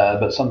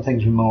 but some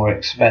things were more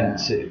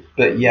expensive.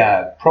 But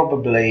yeah,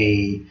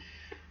 probably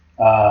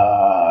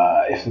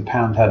if the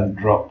pound hadn't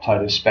dropped,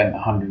 I'd have spent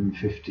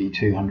 150,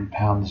 200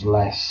 pounds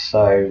less.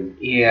 So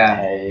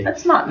yeah,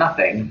 that's not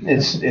nothing.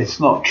 It's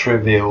not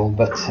trivial,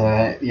 but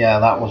yeah,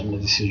 that wasn't a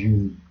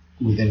decision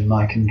within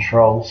my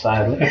control,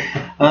 sadly.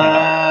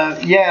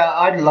 Yeah,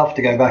 I'd love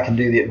to go back and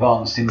do the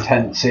advanced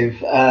intensive.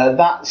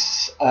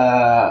 That's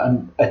a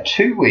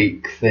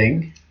 2-week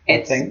thing.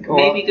 It's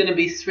maybe going to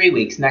be 3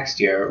 weeks next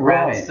year.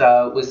 Right. Rance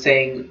was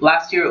saying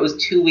last year it was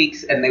 2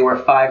 weeks and they were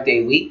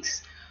 5-day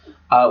weeks,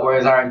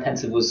 whereas our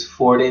intensive was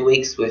 4-day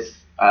weeks with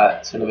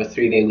sort of a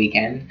 3-day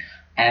weekend.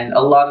 And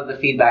a lot of the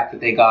feedback that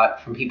they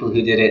got from people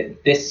who did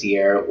it this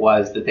year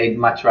was that they'd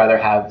much rather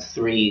have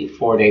 3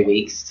 4-day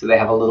weeks, so they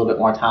have a little bit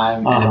more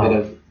time and a bit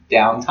of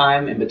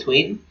downtime in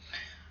between.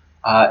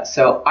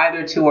 So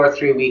either 2 or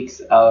 3 weeks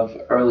of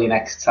early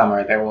next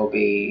summer, there will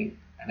be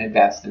an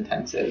advanced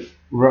intensive.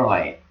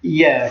 Right.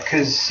 Yeah,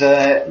 because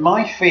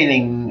my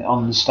feeling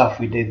on the stuff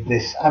we did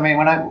this, I mean,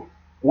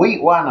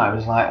 week 1, I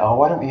was like, oh,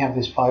 why don't we have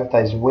this 5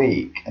 days a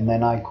week? And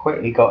then I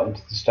quickly got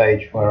into the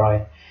stage where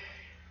I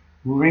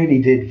really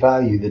did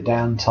value the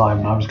downtime,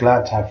 and I was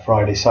glad to have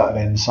Friday,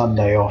 Saturday and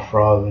Sunday off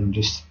rather than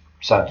just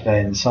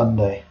Saturday and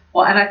Sunday.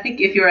 Well, and I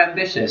think if you're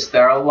ambitious,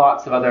 there are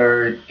lots of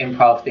other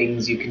improv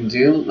things you can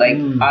do. Like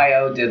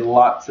IO did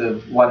lots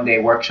of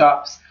 1-day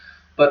workshops,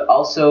 but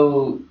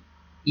also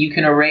you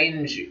can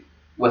arrange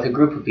with a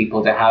group of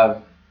people to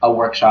have a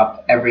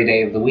workshop every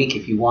day of the week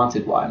if you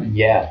wanted one.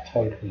 Yeah,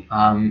 totally.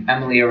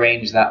 Emily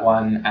arranged that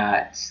one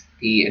at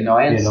the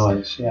Annoyance. The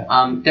Annoyance,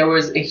 yeah. There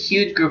was a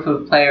huge group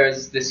of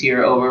players this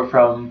year over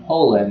from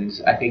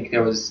Poland. I think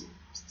there was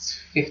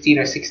 15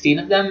 or 16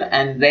 of them,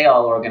 and they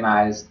all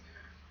organized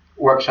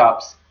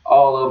workshops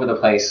all over the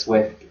place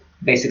with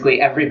basically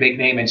every big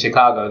name in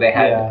Chicago. They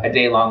had a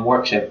day-long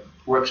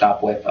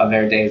workshop with on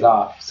their days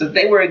off. So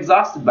they were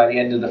exhausted by the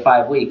end of the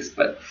 5 weeks,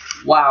 but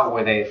wow,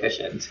 were they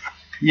efficient.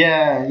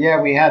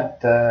 Yeah, we had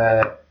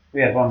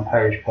one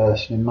Polish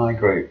person in my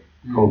group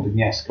called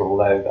Agnieszka,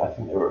 although I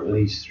think there were at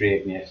least 3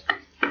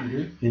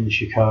 Agnieszkas in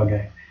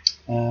Chicago.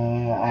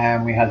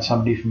 And we had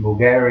somebody from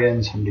Bulgaria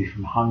and somebody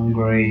from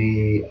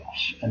Hungary,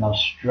 an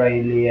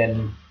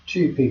Australian,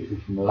 2 people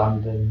from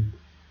London,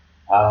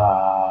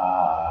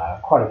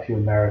 quite a few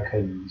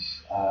Americans,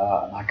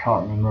 and I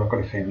can't remember, I've got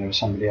a feeling there was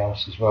somebody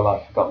else as well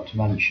I've forgotten to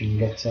mention,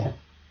 but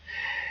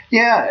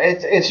yeah,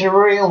 it's a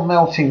real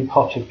melting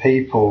pot of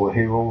people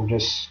who all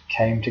just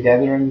came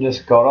together and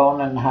just got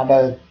on and had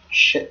a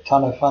shit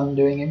ton of fun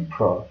doing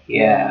improv.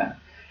 Yeah.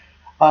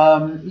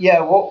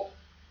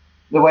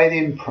 The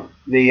way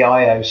the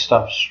IO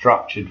stuff's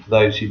structured, for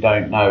those who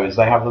don't know, is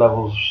they have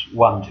levels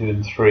 1, 2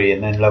 and 3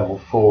 and then level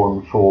 4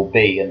 and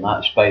 4B, and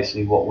that's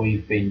basically what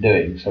we've been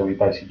doing. So we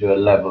basically do a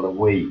level a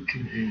week.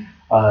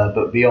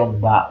 But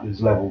beyond that,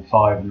 there's level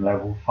 5 and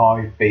level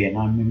 5B, and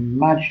I'm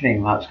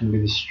imagining that's going to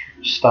be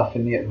the stuff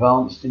in the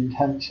advanced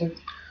intensive.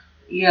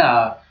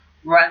 Yeah,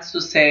 Rance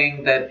was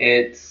saying that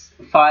it's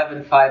 5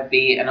 and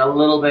 5B and a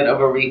little bit of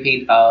a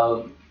repeat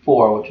of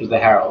 4, which was the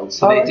Herald.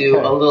 So they do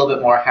a little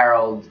bit more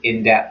Herald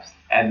in depth,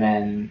 and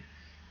then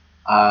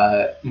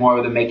more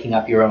of the making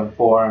up your own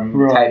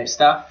form type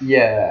stuff.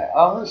 Yeah,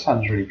 oh, that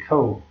sounds really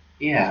cool.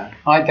 Yeah.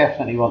 I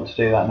definitely want to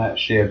do that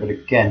next year, but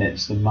again,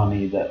 it's the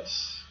money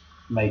that's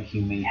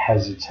making me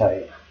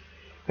hesitate.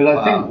 Because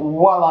I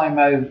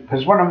think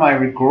because one of my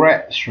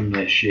regrets from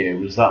this year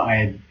was that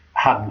I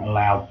hadn't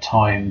allowed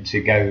time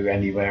to go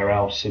anywhere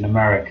else in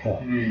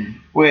America,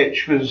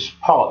 which was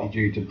partly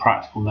due to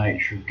practical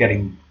nature of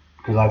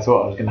because I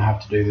thought I was going to have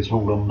to do this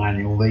all on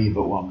annual leave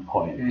at one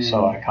point,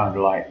 so I kind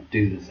of like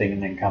do the thing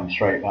and then come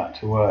straight back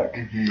to work.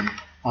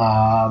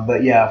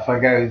 But yeah, if I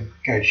go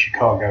to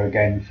Chicago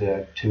again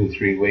for 2 or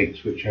 3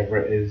 weeks, whichever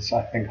it is,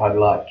 I think I'd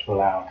like to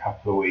allow a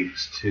couple of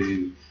weeks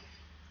to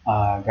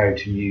go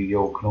to New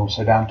York and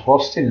also down to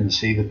Austin and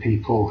see the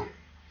people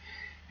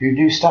who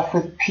do stuff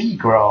with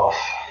P-Graph.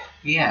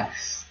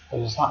 Yes.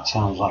 Because that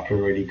sounds like a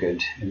really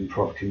good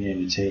improv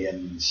community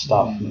and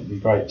stuff, and it'd be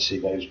great to see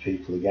those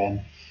people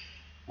again.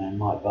 And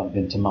might bump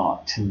into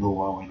Mark Tyndall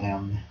while we're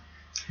down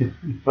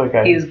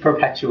there. He is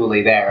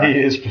perpetually there. He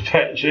is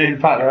perpetually. In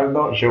fact, I'm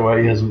not sure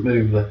why he hasn't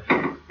moved there.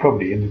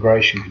 Probably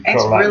immigration control.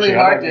 It's really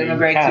hard to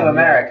immigrate to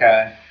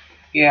America.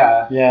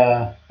 Yeah.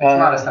 Yeah. It's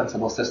not a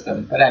sensible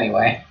system, but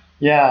anyway.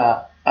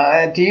 Yeah.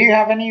 Do you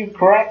have any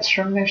regrets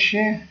from this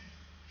year?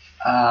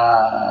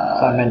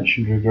 I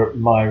mentioned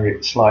my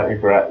slight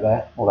regret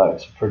there, although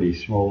it's a pretty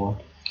small one.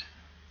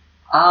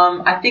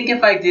 I think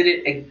if I did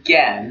it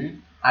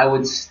again, I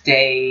would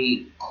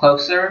stay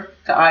closer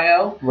to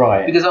IO.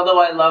 Right. Because although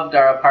I loved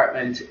our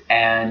apartment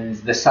and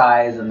the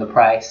size and the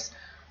price,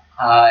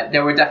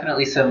 there were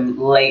definitely some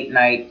late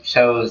night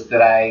shows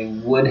that I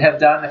would have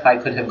done if I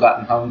could have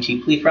gotten home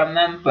cheaply from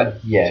them.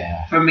 But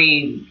for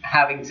me,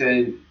 having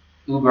to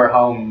Uber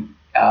home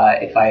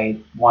if I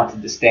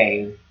wanted to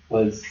stay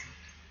was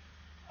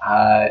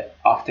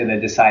often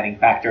a deciding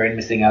factor in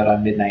missing out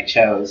on midnight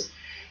shows.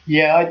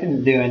 Yeah, I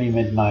didn't do any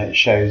midnight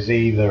shows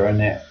either,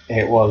 and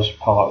it was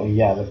partly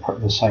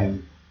the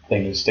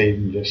thing as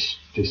Stephen just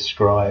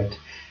described.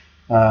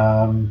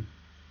 I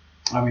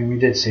mean, we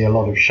did see a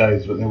lot of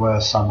shows, but there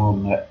were some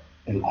on at,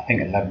 I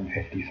think,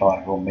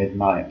 11:55 or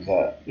midnight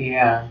that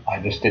I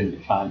just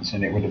didn't fancy,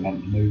 and it would have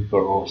meant an Uber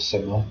or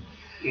similar.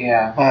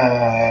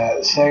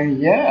 Yeah. So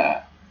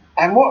yeah,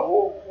 and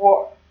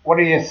what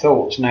are your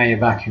thoughts now you're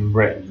back in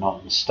Britain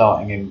on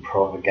starting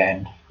improv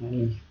again?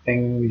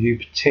 Anything you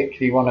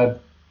particularly want to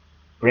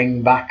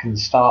bring back and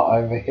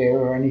start over here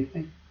or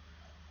anything?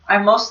 I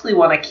mostly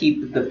want to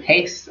keep the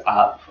pace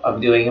up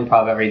of doing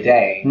improv every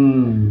day.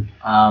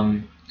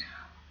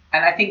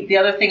 And I think the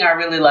other thing I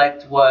really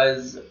liked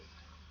was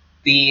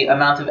the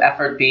amount of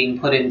effort being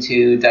put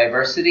into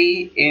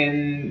diversity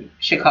in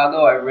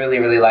Chicago. I really,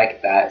 really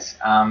liked that.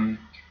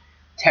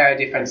 Tara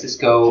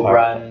DeFrancisco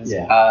runs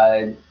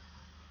a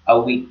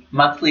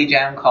monthly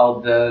jam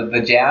called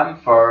the Jam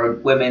for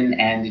women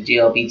and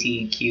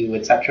GLBTQ,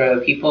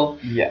 etc. people.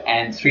 Yeah.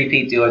 And Three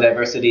Pete do a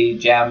diversity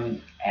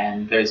jam,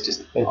 and there's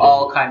just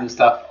all kinds of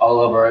stuff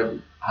all over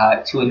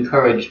to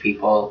encourage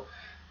people.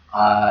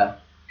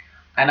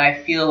 And I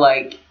feel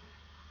like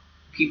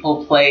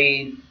people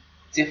play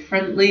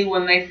differently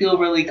when they feel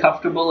really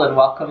comfortable and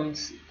welcomed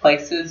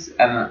places,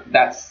 and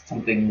that's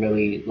something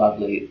really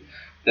lovely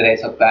that I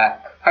took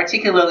back,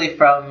 particularly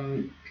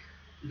from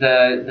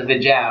the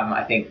Jam.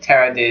 I think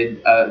Tara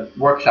did a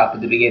workshop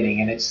at the beginning,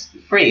 and it's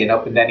free and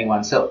open to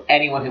anyone, so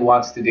anyone who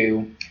wants to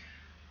do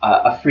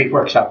a free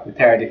workshop with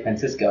Tara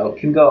DeFrancisco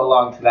can go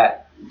along to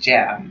that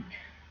Jam.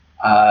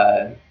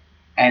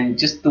 And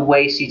just the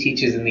way she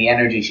teaches and the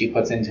energy she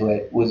puts into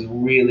it was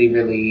really,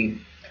 really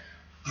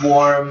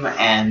warm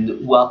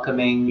and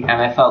welcoming,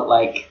 and I felt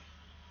like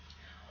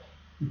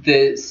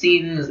the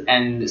scenes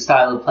and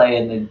style of play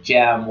in the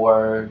Jam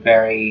were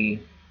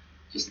very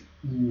just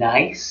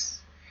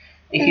nice,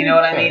 if you know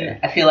what I mean.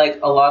 I feel like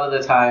a lot of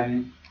the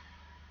time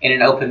in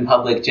an open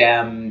public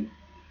jam,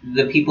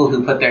 the people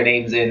who put their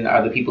names in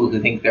are the people who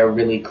think they're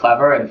really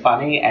clever and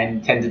funny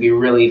and tend to be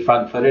really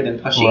front-footed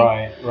and pushy.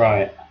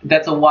 Right.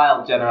 That's a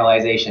wild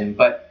generalization,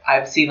 but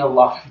I've seen a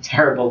lot of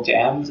terrible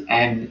jams,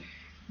 and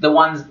the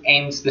ones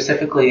aimed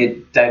specifically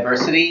at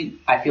diversity,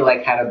 I feel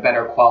like had a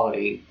better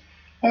quality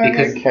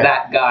because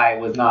that guy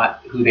was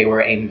not who they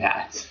were aimed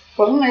at.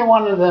 Wasn't there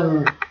one of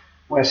them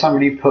where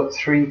somebody put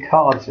 3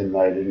 cards in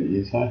there, didn't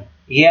you, sir?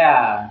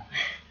 Yeah.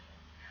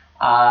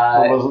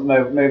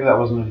 Maybe that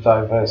wasn't a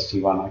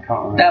diversity one, I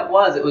can't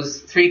remember. It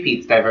was Three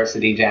Pete's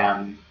diversity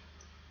jam.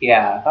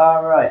 Yeah.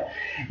 Right.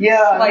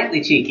 Yeah.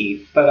 Slightly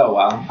cheeky, but oh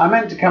well. I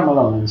meant to come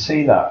along and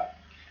see that.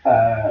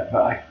 But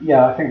I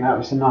think that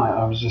was the night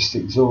I was just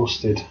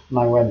exhausted and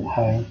I went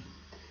home,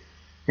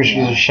 which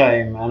was a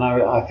shame. And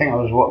I think I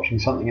was watching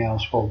something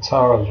else while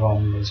Tara's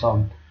one was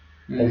on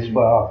as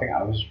well. I think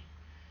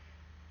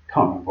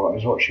can't remember what I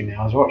was watching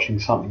now. I was watching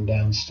something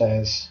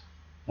downstairs.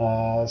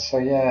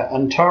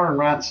 And Tara and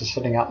Rants are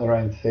setting up their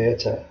own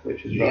theatre,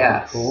 which is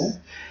really cool.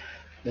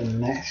 The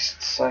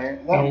Nest, so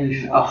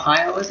in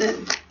Ohio, is it?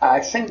 I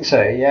think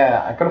so.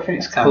 Yeah, I've got to think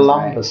it's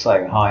Columbus,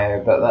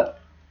 Ohio, but that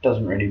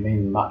doesn't really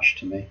mean much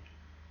to me.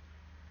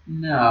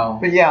 No.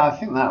 But yeah, I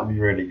think that would be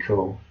really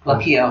cool.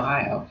 Lucky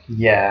Ohio.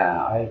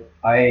 Yeah,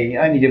 I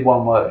only did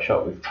one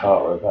workshop with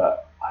Tara,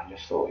 but I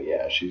just thought,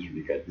 she's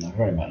really good, and I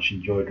very much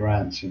enjoyed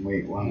Rants in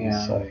week 1,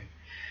 so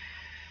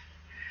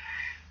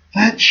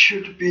that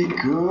should be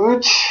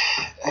good.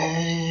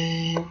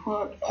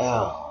 What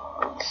else?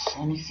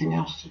 Anything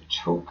else to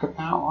talk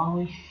about while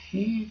we're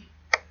here?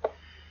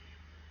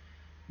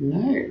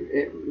 No,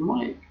 it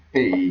might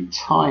be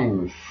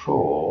time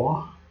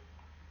for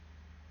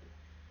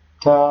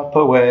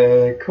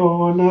Tupperware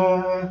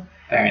Corner.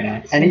 Very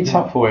nice. Any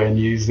Tupperware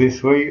news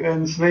this week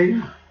then,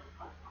 Steve?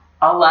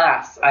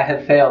 Alas, I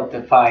have failed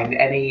to find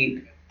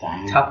any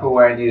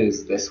Tupperware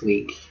news this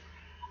week.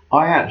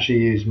 I actually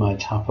used my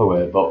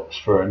Tupperware box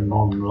for a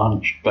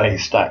non-lunch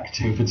based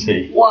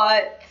activity.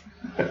 What?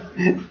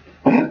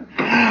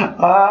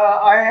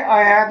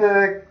 I had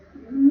a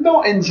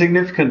not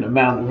insignificant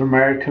amount of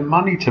American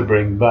money to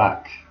bring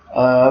back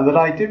that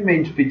I did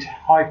mean to be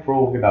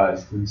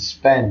hyper-organised and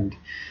spend,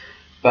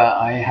 but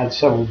I had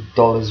several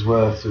dollars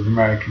worth of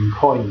American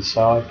coins,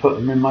 so I put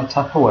them in my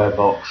Tupperware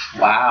box.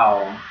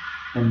 Wow.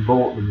 And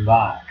bought them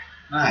back.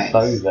 Nice.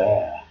 So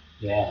there,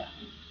 yeah.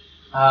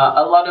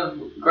 A lot of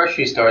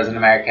grocery stores in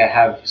America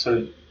have sort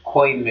of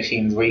coin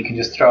machines where you can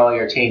just throw all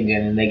your change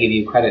in and they give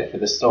you credit for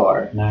the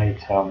store. No, you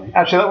tell me.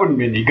 Actually, that wouldn't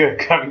be any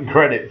good, having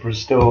credit for a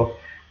store.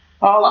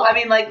 Oh, well, I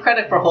mean, like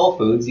credit for Whole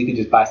Foods, you could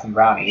just buy some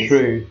brownies.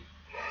 True.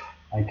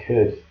 I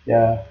could,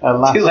 yeah.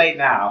 Too late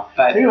now.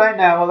 But too late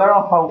now. Well, there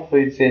are Whole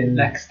Foods in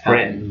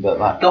Britain.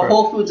 But the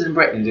Whole Foods in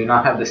Britain do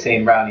not have the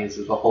same brownies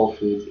as the Whole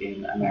Foods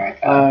in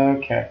America.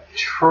 Okay.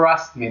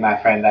 Trust me,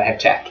 my friend, I have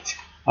checked.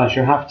 I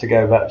shall have to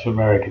go back to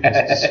America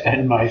just to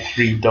spend my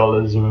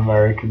 $3 of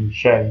American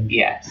change.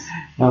 Yes.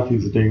 Nothing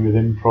to do with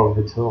improv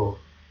at all.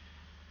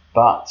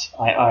 But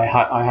I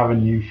have a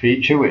new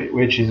feature,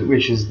 which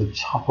is the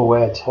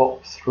Tupperware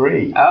Top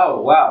 3.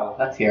 Oh, wow.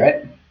 Let's hear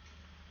it.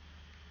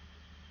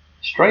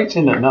 Straight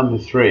in at number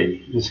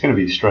 3. It's going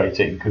to be straight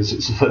in because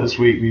it's the first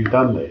week we've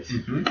done this.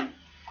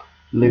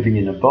 Mm-hmm. Living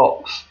in a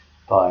Box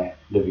by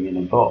Living in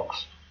a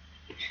Box.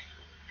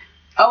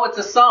 Oh, it's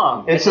a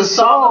song. It's a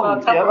song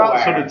about Tupperware.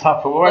 Yeah, that's sort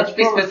of Tupperware. Let's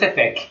be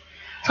specific.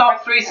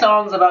 Top 3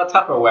 songs about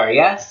Tupperware,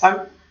 yes?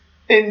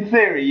 In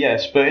theory,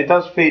 yes, but it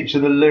does feature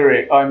the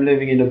lyric, I'm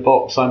living in a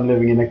box, I'm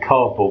living in a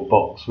cardboard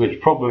box, which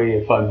probably,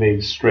 if I'm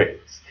being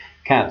strict,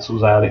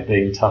 cancels out it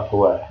being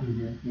Tupperware.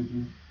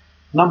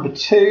 Number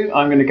 2,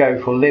 I'm going to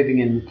go for Living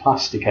in the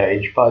Plastic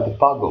Age by the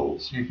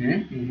Buggles,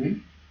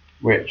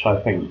 which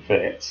I think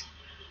fits.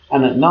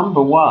 And at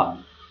number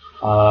 1,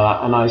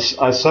 and I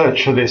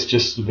searched for this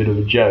just a bit of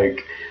a joke,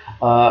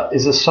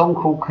 is a song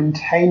called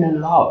Container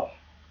Love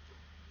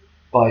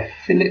by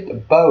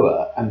Philip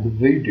Bower and the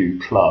Voodoo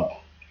Club.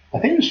 I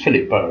think it was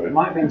Philip Bower, it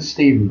might have been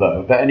Stephen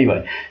Bower, but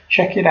anyway,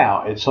 check it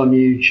out, it's on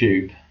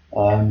YouTube.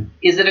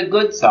 Is it a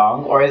good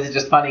song, or is it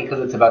just funny because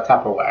it's about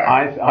Tupperware?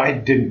 I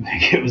didn't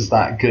think it was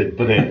that good,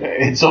 but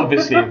it's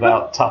obviously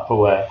about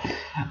Tupperware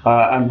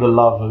and the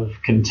love of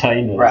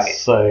containers. Right.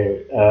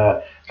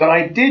 So, but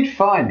I did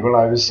find, while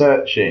I was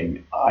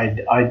searching,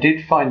 I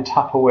did find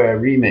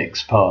Tupperware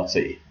Remix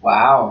Party.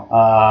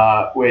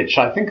 Wow. Which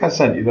I think I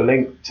sent you the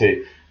link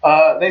to.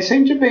 They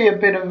seem to be a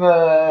bit of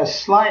a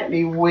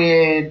slightly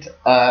weird...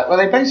 well,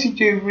 they basically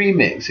do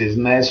remixes,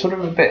 and they're sort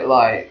of a bit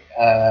like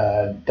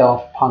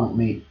Daft Punk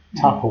meet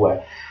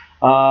Tupperware.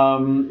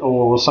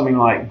 Or something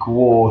like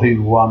Gwar,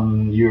 who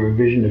won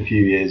Eurovision a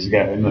few years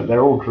ago, and that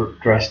they're all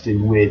dressed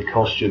in weird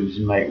costumes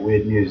and make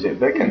weird music.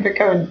 But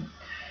go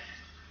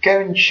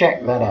and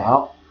check that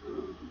out,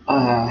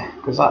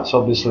 because that's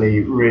obviously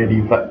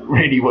really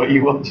what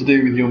you want to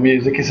do with your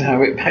music, is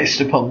have it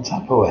based upon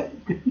Tupperware.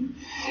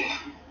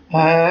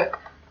 Right,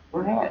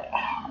 what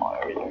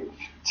are we doing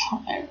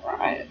for time?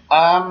 Right.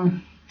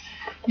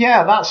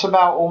 Yeah, that's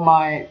about all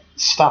my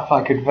stuff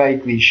I could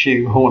vaguely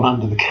shoehorn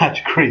under the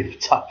category of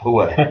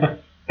Tupperware.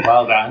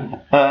 Well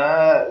done.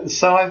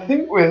 So I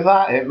think with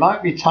that, it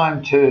might be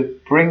time to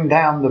bring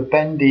down the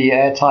bendy,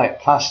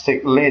 airtight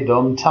plastic lid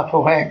on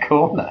Tupperware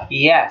Corner.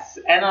 Yes,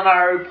 and on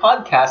our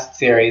podcast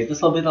series,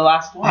 this will be the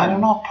last one. And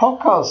on our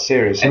podcast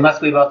series. Unless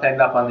we both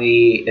end up on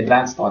the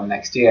advanced one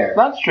next year.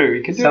 That's true,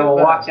 we could do it. So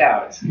watch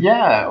out.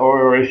 Yeah,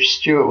 or if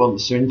Stuart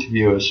wants to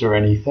interview us or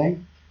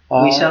anything.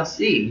 We shall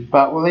see.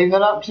 But we'll leave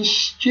that up to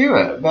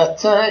Stuart.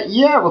 But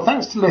well,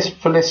 thanks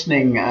for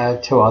listening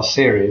to our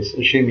series,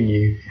 assuming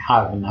you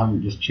have and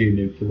haven't just tuned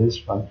in for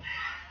this one.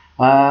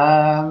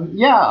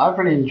 I've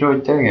really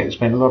enjoyed doing it. It's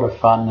been a lot of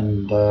fun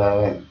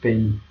and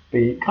been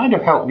kind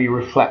of helped me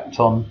reflect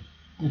on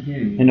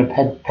in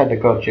a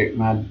pedagogic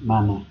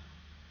manner.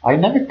 I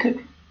never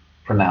could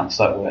pronounce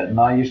that word, and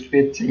I used to be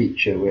a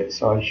teacher,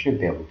 so I should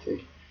be able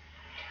to.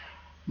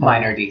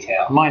 Minor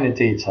detail. Minor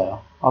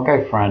detail. I'll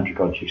go for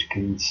andragogic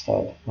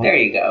instead. There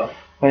you go.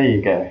 There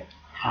you go.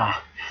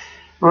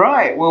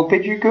 Right, we'll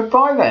bid you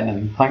goodbye then,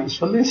 and thanks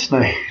for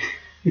listening.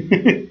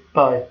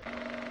 Bye.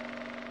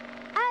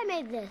 I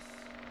made this.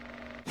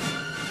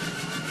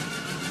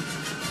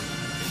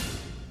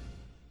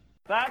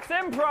 That's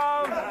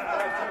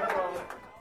improv.